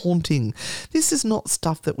Smurls Haunting. This is not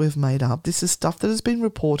stuff that we've made up. This is stuff that has been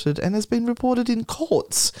reported and has been reported in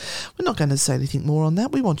courts. We're not going to say anything more on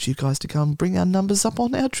that. We want you guys to go and bring our numbers up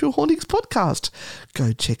on our True Hauntings podcast.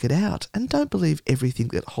 Go check it out and don't believe everything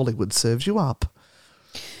that Hollywood serves you up.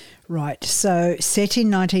 Right, so set in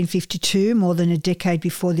 1952, more than a decade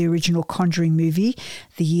before the original Conjuring movie,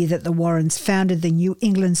 the year that the Warrens founded the New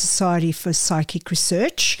England Society for Psychic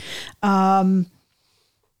Research. Hold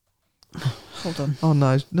on. Oh,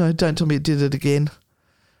 no, don't tell me it did it again.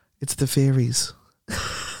 It's the fairies.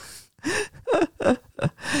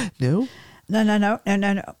 No?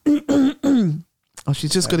 No. Oh,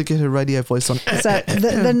 she's just got to get her radio voice on. So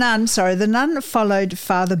the nun followed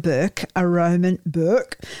Father Burke, a Roman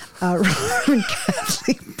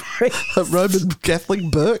Catholic priest. A Roman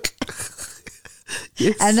Catholic Burke.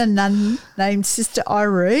 Yes. And a nun named Sister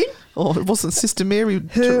Irene. Oh, it wasn't Sister Mary.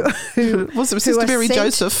 Was it Sister Mary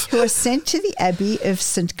Joseph? Who was sent to the Abbey of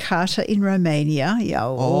St. Carter in Romania. Yeah,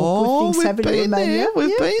 good things happen in Romania.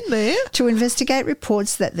 We've been there. To investigate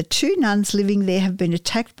reports that the two nuns living there have been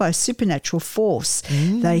attacked by a supernatural force.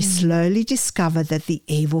 They slowly discover that the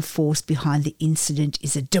evil force behind the incident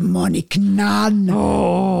is a demonic nun.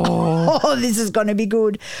 Oh, this is going to be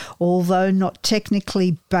good. Although not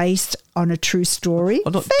technically based on a true story.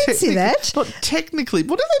 Fancy that. Not technically.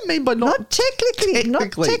 What do they mean by not technically?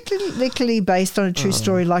 Not technically based on a true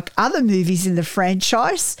story like other movies in the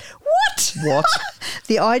franchise. What?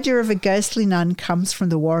 The idea of a ghostly nun comes from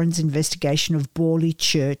the Warrens' investigation of Borley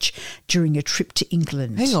Church during a trip to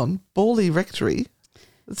England. Hang on, Borley Rectory?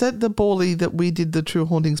 Is that the Borley that we did the True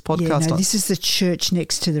Hauntings podcast on? This is the church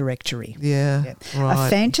next to the rectory. Yeah, right. A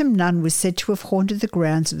phantom nun was said to have haunted the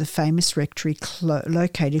grounds of the famous rectory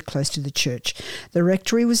located close to the church. The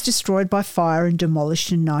rectory was destroyed by fire and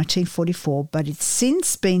demolished in 1944, but it's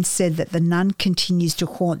since been said that the nun continues to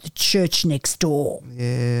haunt the church next door.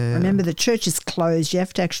 Yeah. Remember, the church is closed. You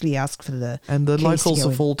have to actually ask for the And the keys locals to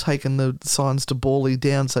have all taken the signs to Borley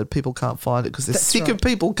down so people can't find it because they're sick of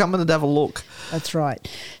people coming and have a look. That's right.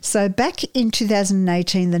 So back in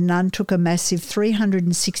 2018, the nun took a massive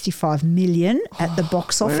 $365 million at the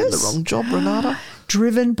box office. We're in the wrong job, Renata.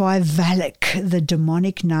 Driven by Valak, the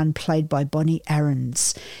demonic nun played by Bonnie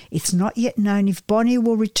Aarons. It's not yet known if Bonnie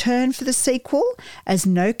will return for the sequel, as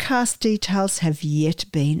no cast details have yet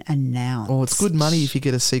been announced. Oh, it's good money if you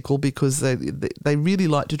get a sequel because they really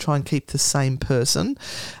like to try and keep the same person,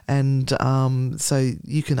 and so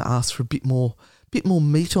you can ask for a bit more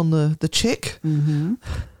meat on the check. Mm-hmm.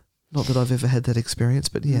 Not that I've ever had that experience,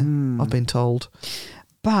 but yeah, I've been told.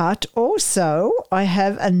 But also, I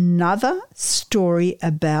have another story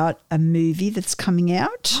about a movie that's coming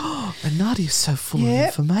out. And Nadia's so full of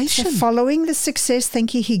information. So following the success,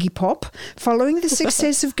 thank you, Higgy Pop. Following the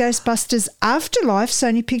success of Ghostbusters Afterlife,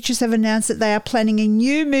 Sony Pictures have announced that they are planning a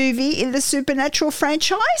new movie in the Supernatural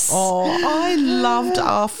franchise. Oh, I loved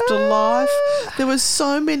Afterlife. There were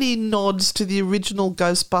so many nods to the original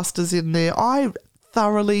Ghostbusters in there. I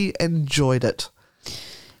thoroughly enjoyed it.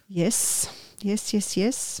 Yes.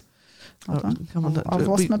 Hold on. Come on. I've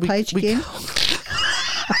lost my page again.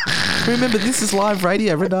 Remember, this is live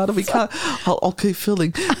radio, Renata. We can't. I'll keep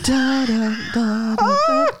filling.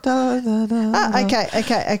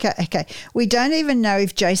 Okay. We don't even know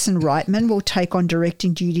if Jason Reitman will take on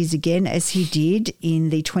directing duties again, as he did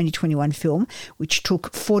in the 2021 film, which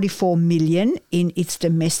took $44 million in its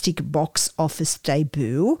domestic box office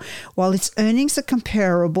debut, while its earnings are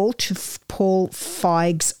comparable to Paul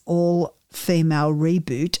Feig's all-female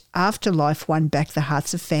reboot. Afterlife won back the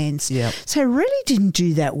hearts of fans. Yep. So it really didn't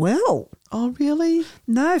do that well. Oh, really?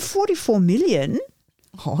 No, $44 million.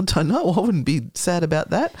 Oh, I don't know. I wouldn't be sad about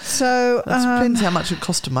that. So it depends how much it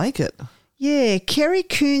costs to make it. Yeah, Kerry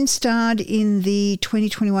Coon starred in the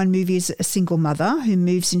 2021 movie as a single mother who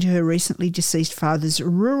moves into her recently deceased father's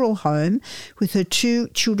rural home with her two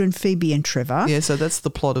children, Phoebe and Trevor. Yeah, so that's the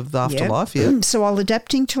plot of the Afterlife, yeah. So while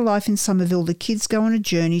adapting to life in Somerville, the kids go on a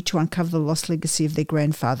journey to uncover the lost legacy of their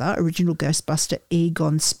grandfather, original Ghostbuster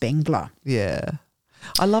Egon Spengler. Yeah.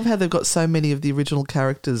 I love how they've got so many of the original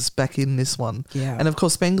characters back in this one. Yeah. And, of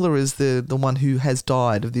course, Spengler is the one who has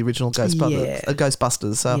died of the original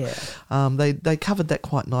Ghostbusters. So they covered that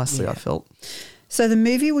quite nicely, I felt. So the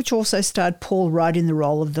movie, which also starred Paul Rudd in the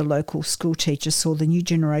role of the local school teacher, saw the new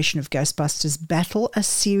generation of Ghostbusters battle a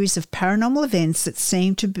series of paranormal events that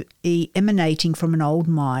seemed to be emanating from an old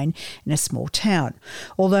mine in a small town.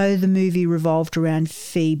 Although the movie revolved around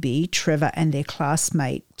Phoebe, Trevor and their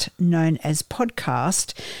classmate known as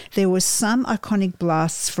podcast, there were some iconic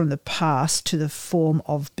blasts from the past to the form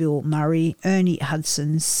of Bill Murray, Ernie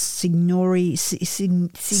Hudson, Sigourney.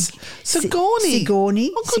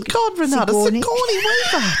 Oh, good God, Renata. Sigourney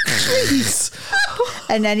Weaver. Jeez.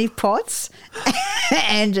 And Annie Potts.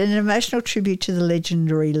 And an emotional tribute to the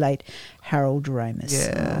legendary late Harold Ramis.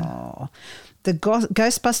 Yeah. Oh. The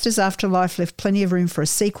Ghostbusters Afterlife left plenty of room for a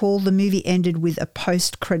sequel. The movie ended with a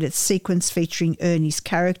post-credits sequence featuring Ernie's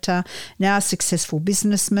character, now a successful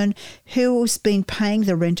businessman who's been paying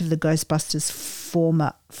the rent of the Ghostbusters'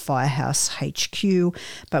 former firehouse HQ,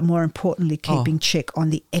 but more importantly, keeping check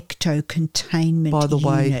on the ecto-containment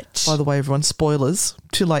unit. By the way, everyone, spoilers.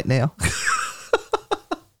 Too late now.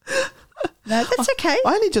 No, that's okay.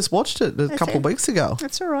 I only just watched it a couple of weeks ago.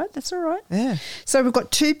 That's all right. Yeah. So we've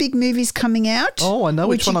got 2 big movies coming out. Oh, I know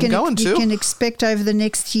which one I'm going to. You can expect over the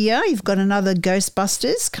next year. You've got another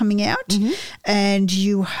Ghostbusters coming out, and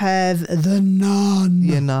you have The Nun.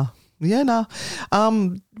 Yeah, no.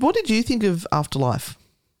 What did you think of Afterlife?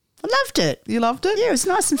 I loved it. You loved it? Yeah, it was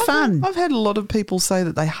nice and fun. I've had a lot of people say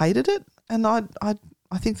that they hated it, and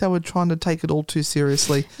I think they were trying to take it all too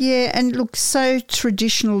seriously. Yeah, and look, so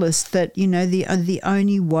traditionalist that, you know, the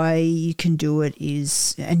only way you can do it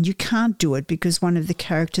is, and you can't do it because one of the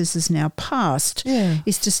characters is now passed,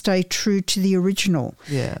 is to stay true to the original.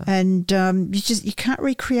 Yeah. And you can't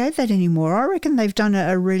recreate that anymore. I reckon they've done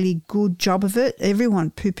a really good job of it.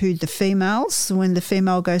 Everyone poo-pooed the females when the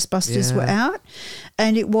female Ghostbusters were out,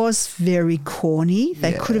 and it was very corny.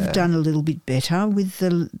 They could have done a little bit better with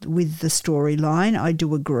the storyline. I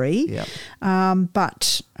do agree. Yeah.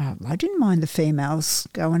 But I didn't mind the females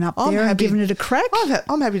going up there and giving it a crack.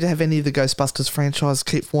 I'm happy to have any of the Ghostbusters franchise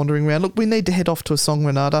keep wandering around. Look, we need to head off to a song,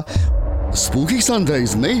 Renata. Spooky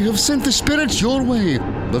Sundays may have sent the spirits your way,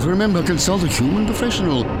 but remember, consult a human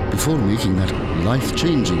professional before making that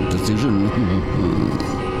life-changing decision.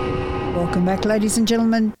 Welcome back, ladies and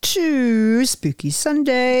gentlemen, to Spooky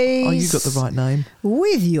Sundays. Oh, you got the right name.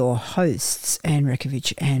 With your hosts, Anne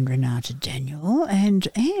Rekovich and Renata Daniel. And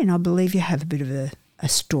Anne, I believe you have a bit of a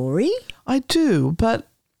story. I do, but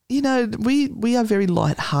you know, we are very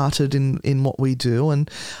light-hearted in what we do,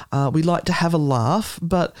 and we like to have a laugh,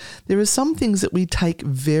 but there are some things that we take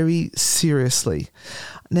very seriously.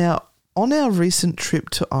 Now, on our recent trip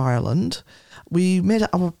to Ireland, we met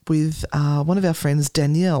up with one of our friends,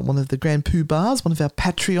 Danielle, one of the Grand Poobahs, one of our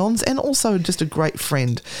Patreons, and also just a great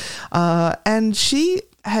friend. And she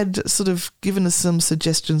had sort of given us some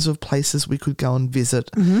suggestions of places we could go and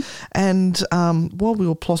visit. And while we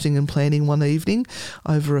were plotting and planning one evening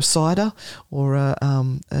over a cider or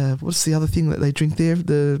what's the other thing that they drink there?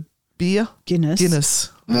 The beer? Guinness.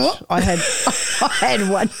 I had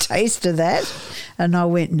one taste of that, and I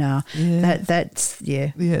went, no, that's.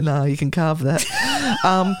 Yeah, no, you can carve that.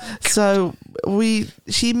 So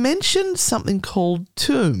she mentioned something called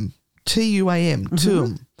Toom, Tuam,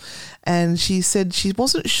 Toom. And she said she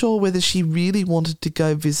wasn't sure whether she really wanted to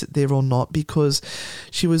go visit there or not because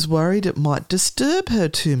she was worried it might disturb her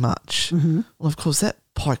too much. Well, of course, that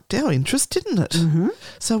piqued our interest, didn't it?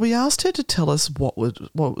 So we asked her to tell us what it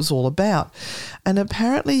was all about. And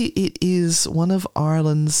apparently it is one of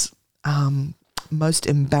Ireland's most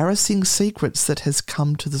embarrassing secrets that has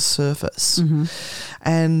come to the surface.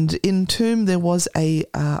 And in Toom there was a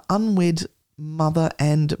unwed mother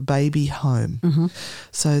and baby home.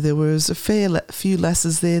 So there was a few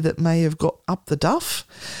lasses there that may have got up the duff,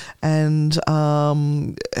 and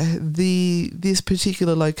this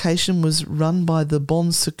particular location was run by the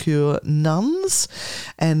Bon Secours nuns,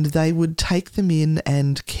 and they would take them in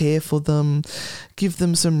and care for them, give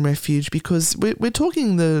them some refuge, because we're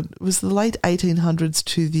talking it was the late 1800s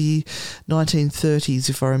to the 1930s,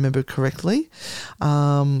 if I remember correctly,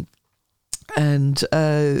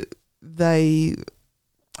 they,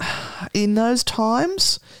 in those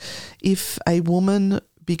times, if a woman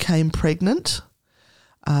became pregnant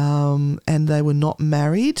and they were not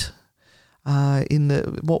married in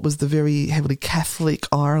what was the very heavily Catholic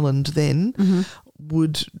Ireland then,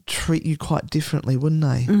 would treat you quite differently, wouldn't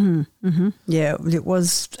they? Yeah, it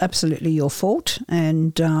was absolutely your fault,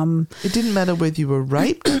 and it didn't matter whether you were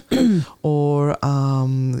raped or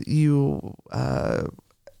you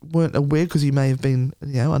weren't aware because you may have been,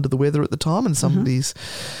 under the weather at the time and somebody's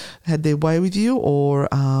had their way with you, or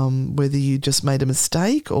whether you just made a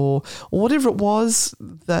mistake or whatever it was,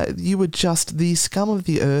 that you were just the scum of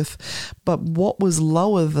the earth. But what was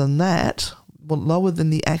lower than that, lower than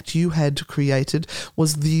the act you had created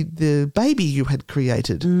was the baby you had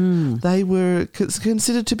created. They were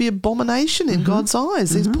considered to be abomination in God's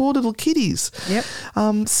eyes, these poor little kiddies.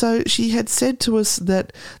 Yep. So she had said to us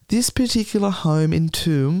that this particular home in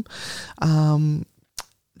Toom,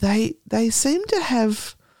 they seem to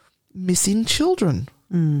have missing children.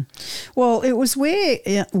 Well, it was where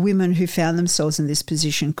women who found themselves in this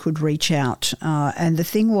position could reach out, and the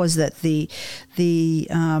thing was that the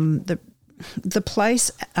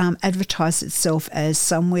place advertised itself as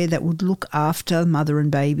somewhere that would look after mother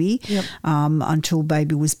and baby until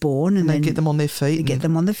baby was born, and then get them on their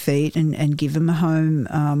feet, and give them a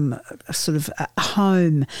home, sort of a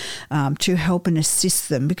home to help and assist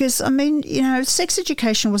them. Because I mean, sex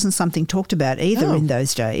education wasn't something talked about either in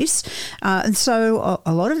those days, and so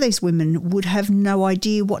a lot of these women would have no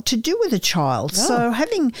idea what to do with a child. So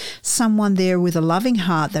having someone there with a loving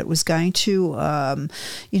heart that was going to,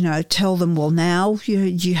 tell them, well, now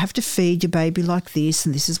you have to feed your baby like this,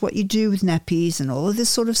 and this is what you do with nappies and all of this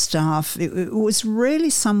sort of stuff. It was really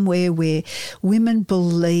somewhere where women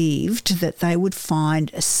believed that they would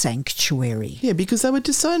find a sanctuary. Yeah, because they were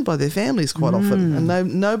disowned by their families quite often,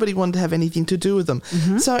 and nobody wanted to have anything to do with them.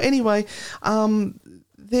 So anyway,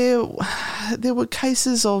 there were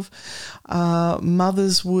cases of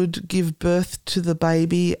mothers would give birth to the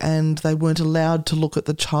baby and they weren't allowed to look at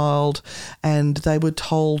the child, and they were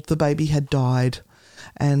told the baby had died,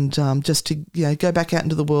 and just to go back out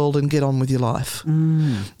into the world and get on with your life.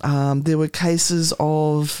 There were cases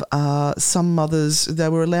of some mothers, they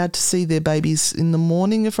were allowed to see their babies in the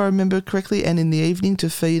morning, if I remember correctly, and in the evening to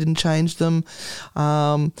feed and change them,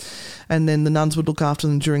 and then the nuns would look after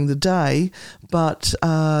them during the day. But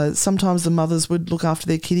sometimes the mothers would look after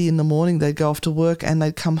their kiddie in the morning. They'd go off to work and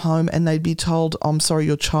they'd come home and they'd be told, I'm sorry,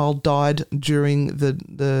 your child died during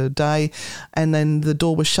the day. And then the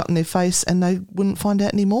door was shut in their face and they wouldn't find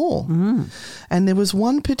out anymore. And there was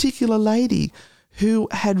one particular lady who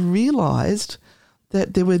had realised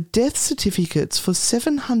that there were death certificates for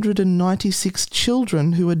 796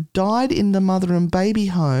 children who had died in the mother and baby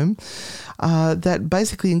home that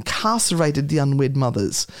basically incarcerated the unwed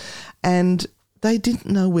mothers. And they didn't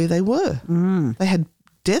know where they were. They had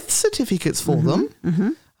death certificates for them,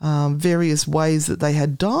 various ways that they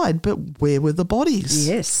had died, but where were the bodies?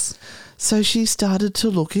 Yes. So she started to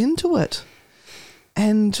look into it.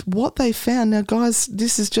 And what they found, now guys,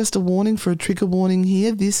 this is just a warning, for a trigger warning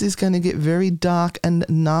here. This is going to get very dark and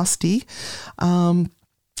nasty. So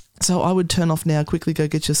I would turn off now, quickly go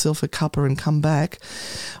get yourself a cuppa and come back.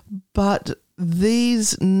 But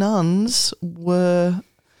these nuns were...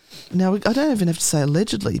 Now, I don't even have to say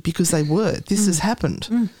allegedly, because they were. This has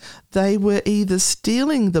happened. They were either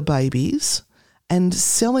stealing the babies and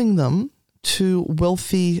selling them to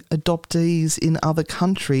wealthy adoptees in other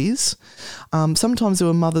countries. Sometimes there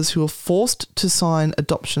were mothers who were forced to sign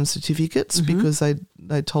adoption certificates because they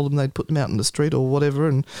told them they'd put them out in the street or whatever,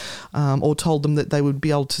 and or told them that they would be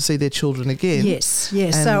able to see their children again. Yes.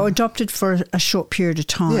 So adopted for a short period of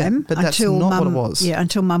time. But that's not what it was. Yeah,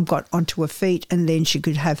 until mum got onto her feet and then she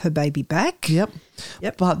could have her baby back. Yep.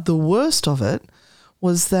 But the worst of it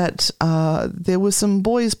was that there were some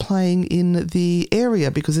boys playing in the area,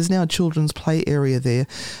 because there's now a children's play area there,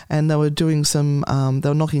 and they were doing some, they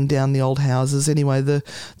were knocking down the old houses. Anyway,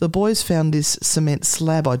 the boys found this cement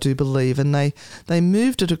slab, I do believe, and they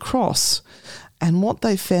moved it across, and what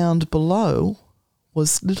they found below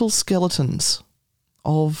was little skeletons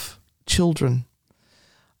of children.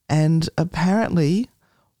 And apparently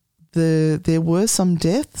there were some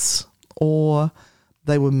deaths, or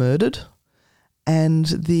they were murdered, and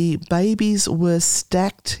the babies were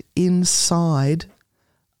stacked inside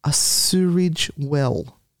a sewage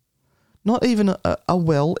well. Not even a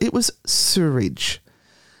well, it was sewage.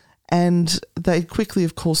 And they quickly,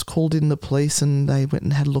 of course, called in the police, and they went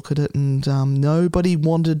and had a look at it, and nobody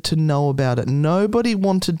wanted to know about it. Nobody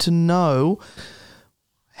wanted to know,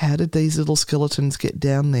 how did these little skeletons get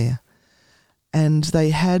down there? And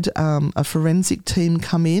they had a forensic team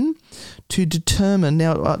come in to determine.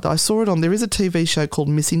 Now, I saw it on, there is a TV show called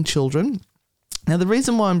Missing Children. Now, the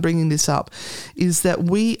reason why I'm bringing this up is that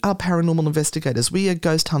we are paranormal investigators. We are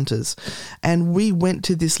ghost hunters, and we went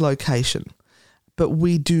to this location, but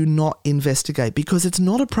we do not investigate because it's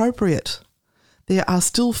not appropriate. There are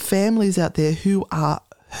still families out there who are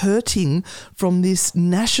hurting from this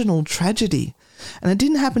national tragedy. And it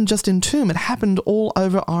didn't happen just in Toom, it happened all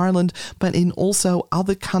over Ireland, but in also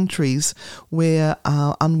other countries where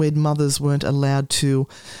unwed mothers weren't allowed to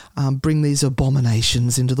bring these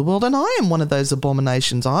abominations into the world. And I am one of those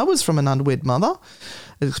abominations. I was from an unwed mother.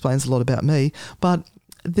 It explains a lot about me. But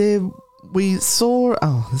there we saw...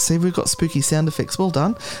 Oh, see, we've got spooky sound effects. Well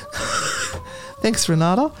done. Thanks,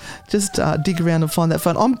 Renata. Just dig around and find that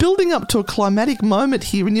fun. I'm building up to a climatic moment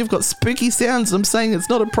here and you've got spooky sounds. I'm saying it's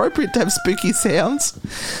not appropriate to have spooky sounds.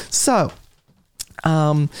 So,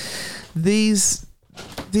 these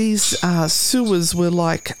sewers were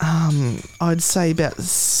like, I'd say about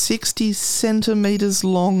 60 centimetres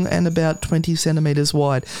long and about 20 centimetres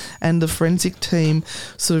wide. And the forensic team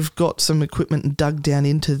sort of got some equipment and dug down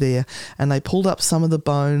into there and they pulled up some of the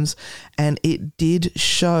bones and it did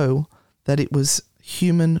show that it was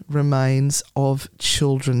human remains of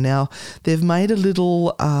children. Now, they've made a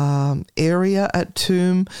little area at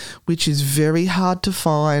Tomb, which is very hard to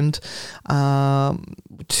find,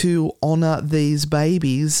 to honour these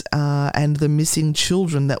babies and the missing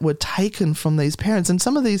children that were taken from these parents. And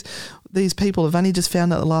some of these people have only just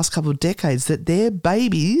found out the last couple of decades that their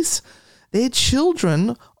babies, their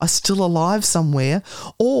children, are still alive somewhere,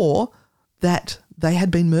 or that they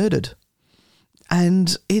had been murdered.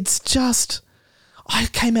 And it's just, I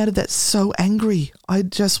came out of that so angry. I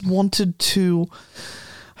just wanted to,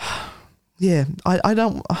 I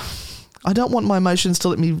don't want my emotions to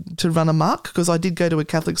let me to run amok, because I did go to a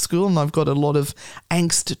Catholic school and I've got a lot of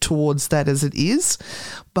angst towards that as it is.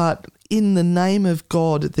 But in the name of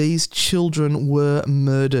God, these children were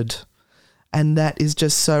murdered. And that is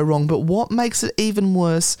just so wrong. But what makes it even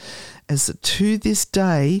worse is that to this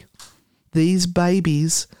day, these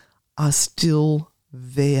babies are still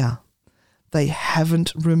there. They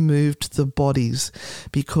haven't removed the bodies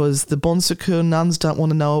because the Bon Secours nuns don't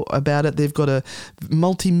want to know about it. They've got a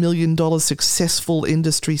multi-million-dollar successful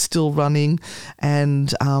industry still running, and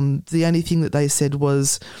the only thing that they said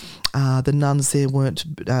was the nuns there weren't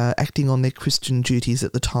acting on their Christian duties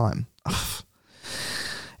at the time. Ugh.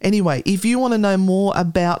 Anyway, if you want to know more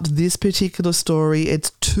about this particular story,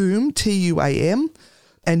 it's Tomb, Tuam,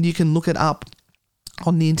 and you can look it up.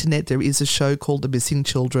 On the internet, there is a show called The Missing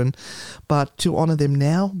Children. But to honour them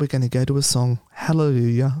now, we're going to go to a song,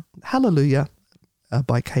 Hallelujah, Hallelujah,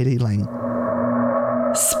 by Katie Lang.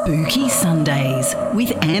 Spooky Sundays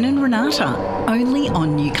with Anne and Renata, only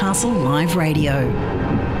on Newcastle Live Radio.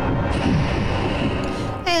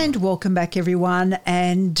 And welcome back, everyone.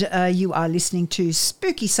 And you are listening to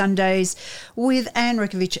Spooky Sundays with Anne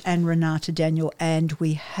Rekovich and Renata Daniel. And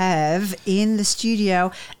we have in the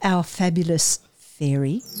studio our fabulous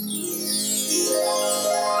fairy.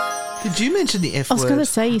 Did you mention the F word? I was going to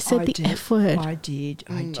say, you said the F word. I did.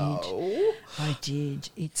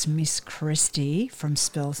 It's Miss Christie from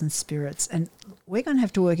Spells and Spirits. And we're going to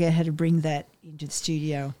have to work out how to bring that into the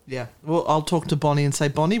studio. Yeah. Well, I'll talk to Bonnie and say,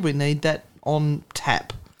 Bonnie, we need that on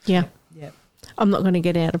tap. Yeah. Yep. I'm not going to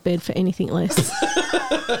get out of bed for anything less.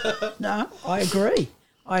 No, I agree.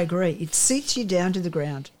 It seats you down to the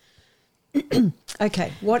ground.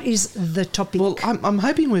 Okay, what is the topic? Well, I'm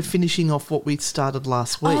hoping we're finishing off what we started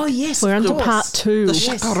last week. Oh, yes, we're of on to course. part 2. The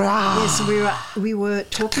Yes, chakra. yes, we were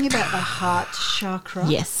talking about the heart chakra.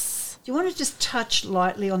 Yes. Do you want to just touch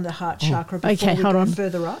lightly on the heart chakra before okay, we hold go on.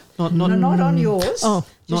 further up? Not on yours. Oh,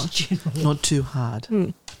 just generally. Not too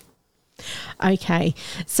hard. Okay,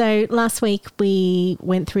 so last week we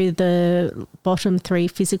went through the bottom 3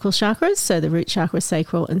 physical chakras, so the root chakra,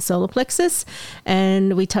 sacral and solar plexus,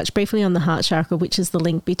 and we touched briefly on the heart chakra, which is the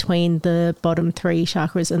link between the bottom 3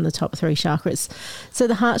 chakras and the top 3 chakras. So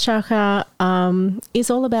the heart chakra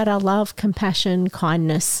is all about our love, compassion,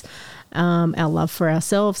 kindness, our love for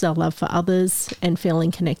ourselves, our love for others, and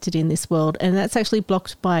feeling connected in this world. And that's actually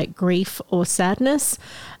blocked by grief or sadness,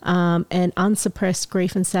 and unsuppressed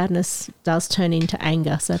grief and sadness does turn into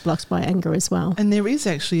anger, so blocked by anger as well. And there is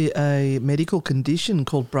actually a medical condition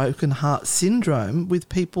called broken heart syndrome with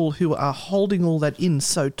people who are holding all that in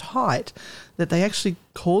so tight that they actually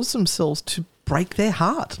cause themselves to break their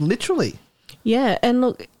heart, literally. Yeah, and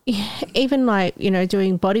look, even like,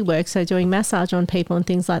 doing body work, so doing massage on people and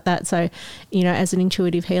things like that. So, as an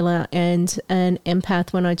intuitive healer and an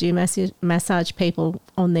empath, when I do massage people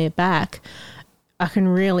on their back, I can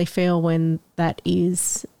really feel when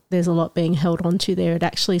there's a lot being held onto there. It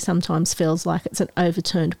actually sometimes feels like it's an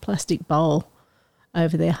overturned plastic bowl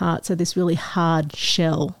over their heart. So this really hard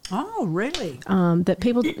shell. Oh, really? That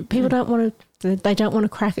people don't want to. They don't want to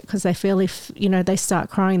crack it because they feel if, they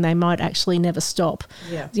start crying, they might actually never stop,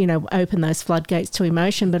 open those floodgates to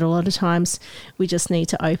emotion. But a lot of times we just need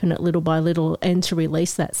to open it little by little and to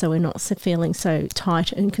release that so we're not feeling so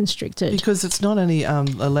tight and constricted. Because it's not only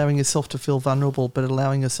allowing yourself to feel vulnerable, but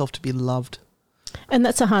allowing yourself to be loved. And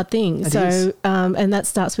that's a hard thing. It is. And that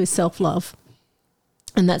starts with self-love.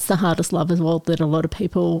 And that's the hardest love as well that a lot of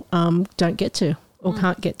people don't get to or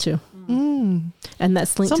can't get to. And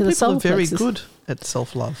that's linked to the solar plexus. Some people are very good at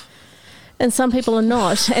self-love. And some people are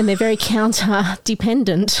not, and they're very counter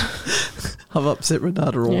dependent. I've upset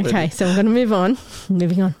Renata already. Okay, so we're going to move on.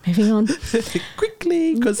 Moving on.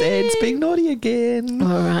 Quickly, because Anne's being naughty again.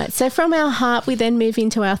 All right. So from our heart, we then move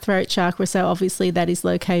into our throat chakra. So obviously that is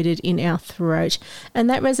located in our throat. And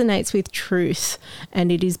that resonates with truth.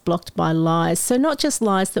 And it is blocked by lies. So not just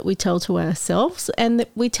lies that we tell to ourselves. And that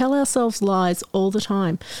we tell ourselves lies all the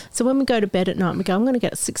time. So when we go to bed at night, we go, I'm going to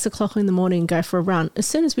get at 6 o'clock in the morning and go for a run. As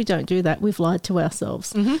soon as we don't do that, we've lied to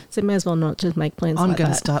ourselves. Mm-hmm. So may as well not just make plans I'm like that.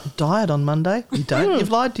 going to start a diet on Monday. You don't. You've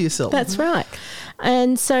lied to yourself. That's right.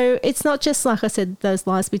 And so it's not just, like I said, those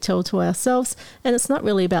lies we tell to ourselves, and it's not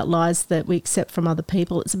really about lies that we accept from other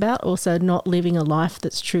people. It's about also not living a life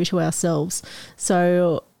that's true to ourselves.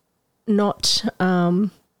 So not,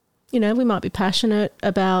 we might be passionate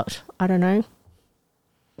about, I don't know.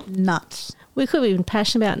 Nuts. We could be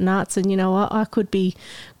passionate about nuts, and you know what? I could be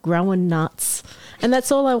growing nuts. And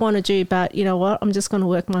that's all I want to do. But you know what? I'm just going to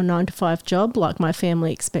work my 9-to-5 job like my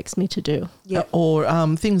family expects me to do. Yep. Or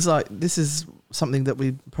things like, this is something that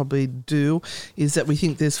we probably do, is that we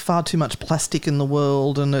think there's far too much plastic in the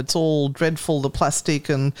world and it's all dreadful, the plastic,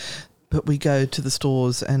 but we go to the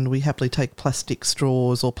stores and we happily take plastic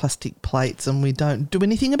straws or plastic plates and we don't do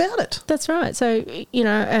anything about it. That's right. So,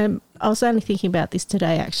 I was only thinking about this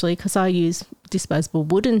today, actually, because I use disposable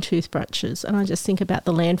wooden toothbrushes, and I just think about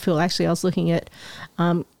the landfill. Actually, I was looking at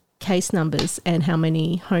case numbers and how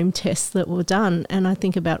many home tests that were done, and I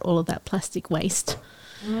think about all of that plastic waste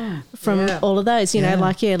from all of those,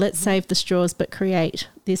 let's save the straws but create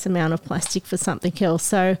this amount of plastic for something else.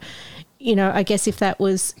 So, I guess if that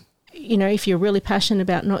was, if you're really passionate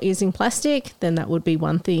about not using plastic, then that would be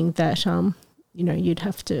one thing that, you'd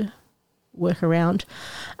have to work around.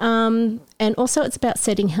 And also it's about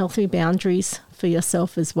setting healthy boundaries for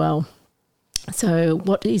yourself as well. So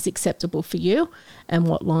what is acceptable for you and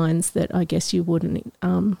what lines that I guess you wouldn't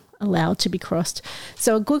allow to be crossed.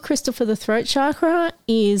 So a good crystal for the throat chakra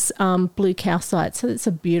is blue calcite. So it's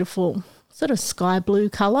a beautiful sort of sky blue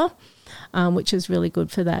colour, which is really good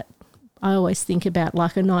for that. I always think about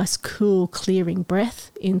like a nice, cool, clearing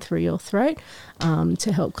breath in through your throat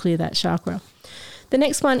to help clear that chakra. The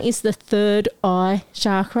next one is the third eye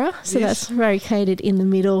chakra. So that's located in the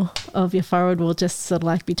middle of your forehead, or just sort of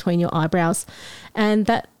like between your eyebrows. And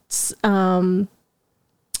that's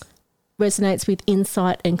resonates with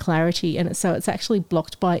insight and clarity. And so it's actually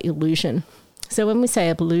blocked by illusion. So when we say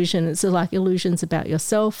illusion, it's like illusions about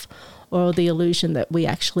yourself or the illusion that we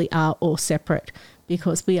actually are all separate,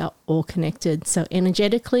 because we are all connected. So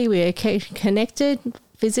energetically, we are connected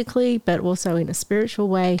physically, but also in a spiritual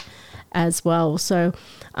way as well. So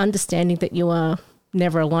understanding that you are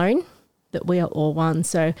never alone, that we are all one.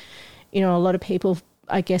 So, a lot of people,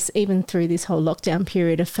 I guess, even through this whole lockdown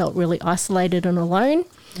period, have felt really isolated and alone,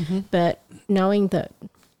 but knowing that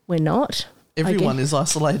we're not. Everyone is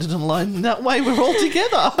isolated and alone. In that way, we're all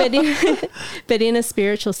together. But in a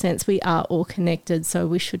spiritual sense, we are all connected, so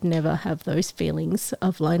we should never have those feelings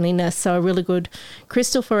of loneliness. So a really good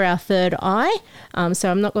crystal for our third eye.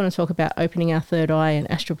 So I'm not going to talk about opening our third eye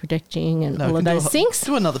and astral projecting and all of those things.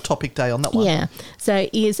 Do another topic day on that one. Yeah. So it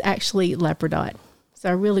is actually labradorite.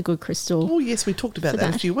 So a really good crystal. Oh, yes, we talked about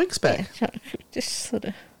that a few weeks back. Yeah, just sort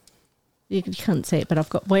of... You can't see it, but I've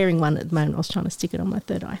got wearing one at the moment. I was trying to stick it on my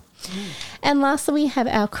third eye. And lastly, we have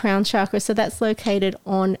our crown chakra. So that's located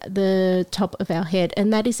on the top of our head,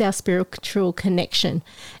 and that is our spiritual connection.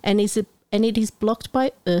 And it is blocked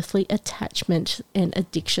by earthly attachment and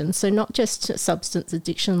addiction. So not just substance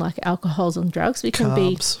addiction like alcohols and drugs. We can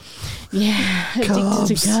be addicted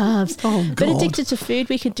to carbs. Oh, God. But addicted to food.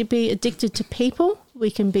 We could be addicted to people. We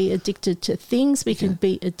can be addicted to things. We can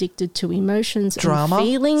be addicted to emotions drama. And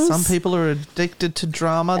feelings. Some people are addicted to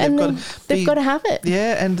drama. And they've got to have it.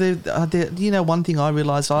 Yeah, and one thing I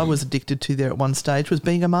realised I was addicted to there at one stage was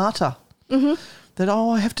being a martyr. Mm-hmm. That,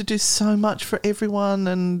 I have to do so much for everyone,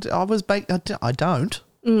 and I don't.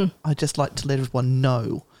 I just like to let everyone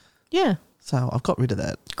know. Yeah. So I've got rid of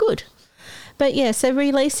that. Good. But yeah, so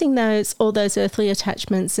releasing all those earthly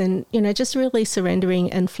attachments and, just really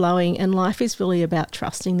surrendering and flowing. And life is really about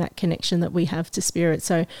trusting that connection that we have to spirit.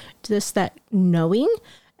 So just that knowing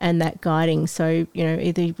and that guiding. So,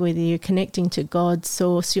 either whether you're connecting to God,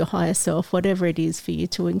 source, your higher self, whatever it is for you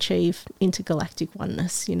to achieve intergalactic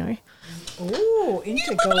oneness, Oh,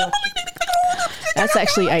 intergalactic. That's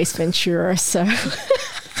actually Ace Ventura, so.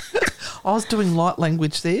 I was doing light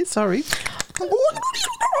language there, sorry.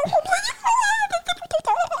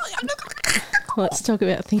 Let's talk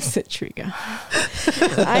about things that trigger.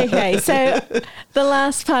 Okay, so the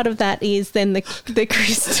last part of that is then the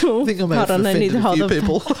crystal. I think I may have offended a few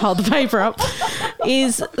people. Hold the paper up.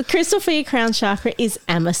 is the crystal for your crown chakra is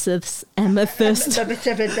amethyst. So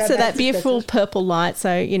that beautiful purple light.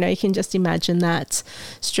 So, you can just imagine that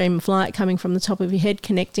stream of light coming from the top of your head,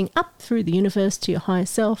 connecting up through the universe to your higher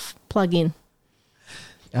self. Plug in.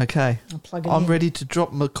 Okay. I'm ready to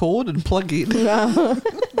drop my cord and plug in.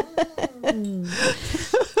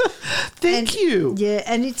 Thank you. Yeah,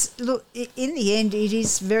 and in the end, it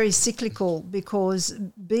is very cyclical because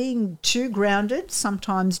being too grounded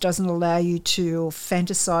sometimes doesn't allow you to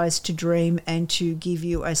fantasize, to dream, and to give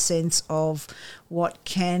you a sense of what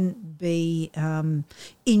can be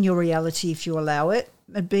in your reality if you allow it.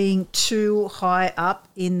 Being too high up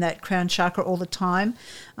in that crown chakra all the time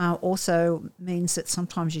also means that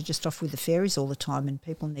sometimes you're just off with the fairies all the time and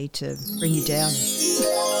people need to bring you down.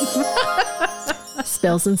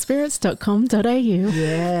 Spellsandspirits.com.au.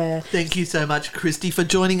 Yeah. Thank you so much, Christy, for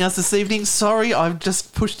joining us this evening. Sorry, I've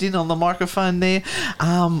just pushed in on the microphone there.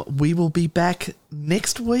 We will be back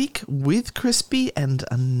next week with Crispy and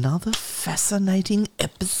another fascinating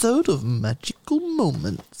episode of Magical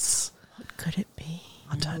Moments. What could it be?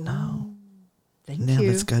 I don't know. Thank now you.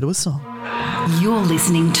 Let's go to a song. You're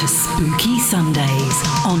listening to Spooky Sundays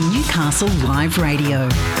on Newcastle Live Radio.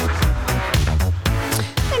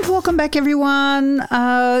 Welcome back, everyone.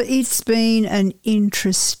 It's been an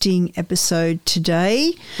interesting episode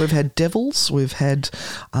today. We've had devils, we've had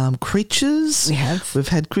creatures. We have. We've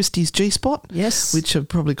had Christie's G-spot. Yes. Which I've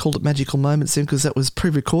probably called it Magical Moments then because that was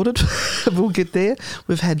pre-recorded. We'll get there.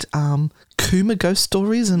 We've had Cooma ghost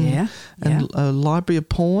stories and a library of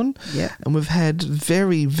porn. Yeah. And we've had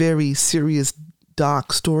very, very serious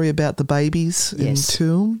dark story about the babies in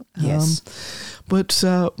Tomb. Yes. But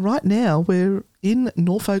right now we're in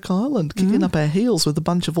Norfolk Island, kicking up our heels with a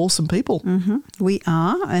bunch of awesome people. Mm-hmm. We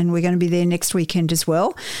are, and we're going to be there next weekend as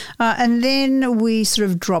well. And then we sort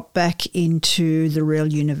of drop back into the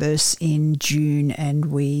real universe in June, and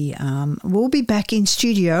we'll be back in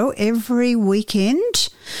studio every weekend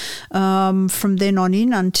from then on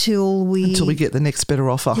in until we get the next better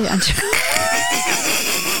offer. Yeah,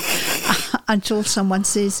 until someone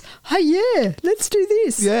says, "Hey, yeah, let's do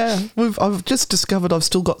this." Yeah, I've just discovered I've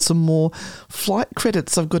still got some more flight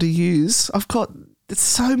credits I've got to use. I've got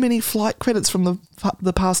so many flight credits from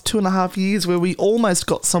the past 2.5 years where we almost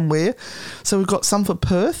got somewhere. So we've got some for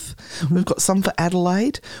Perth, we've got some for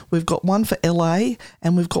Adelaide, we've got one for LA,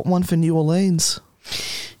 and we've got one for New Orleans.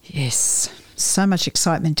 Yes, so much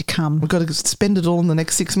excitement to come. We've got to spend it all in the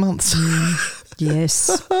next 6 months.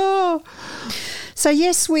 Yes. So,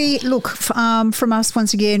 yes, we look from us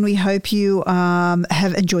once again. We hope you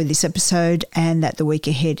have enjoyed this episode and that the week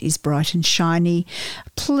ahead is bright and shiny.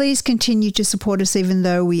 Please continue to support us even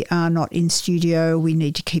though we are not in studio. We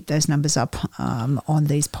need to keep those numbers up on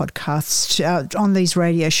these podcasts, on these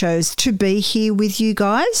radio shows to be here with you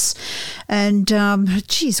guys. And,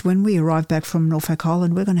 when we arrive back from Norfolk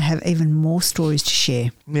Island, we're going to have even more stories to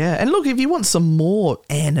share. Yeah, and look, if you want some more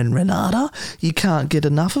Anne and Renata, you can't get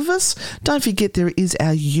enough of us. Don't forget there is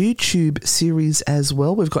our YouTube series as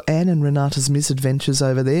well. We've got Anne and Renata's Misadventures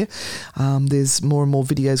over there. There's more and more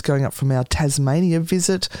videos going up from our Tasmania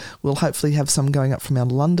visit. We'll hopefully have some going up from our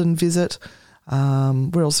London visit.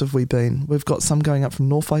 Where else have we been? We've got some going up from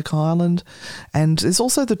Norfolk Island. And there's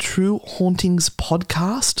also the True Hauntings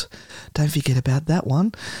podcast. Don't forget about that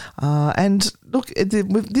one. And look,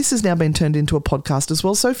 this has now been turned into a podcast as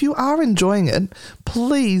well. So if you are enjoying it,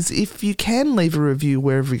 please, if you can leave a review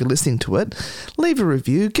wherever you're listening to it, leave a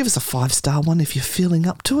review. Give us a 5-star one if you're feeling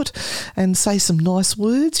up to it and say some nice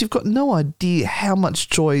words. You've got no idea how much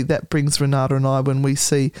joy that brings Renata and I when we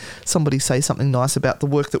see somebody say something nice about the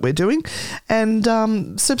work that we're doing. And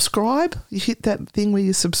subscribe. You hit that thing where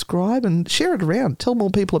you subscribe and share it around. Tell more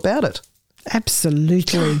people about it.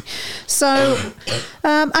 Absolutely. So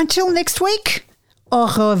until next week, au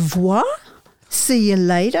revoir. See you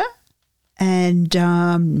later. And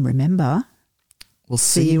remember, we'll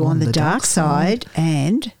see you on the dark side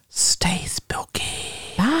and stay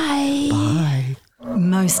spooky. Bye. Bye.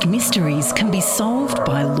 Most mysteries can be solved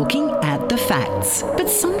by looking at the facts. But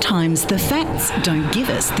sometimes the facts don't give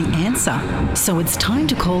us the answer. So it's time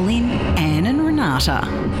to call in Anne and Renata.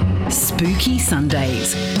 Spooky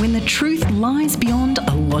Sundays, when the truth lies beyond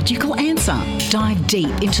a logical answer. Dive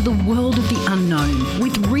deep into the world of the unknown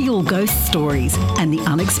with real ghost stories and the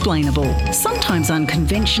unexplainable. Sometimes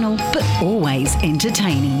unconventional, but always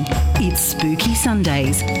entertaining. It's Spooky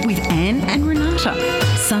Sundays with Anne and Renata.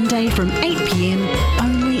 Sunday from 8 p.m.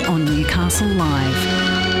 only on Newcastle Live.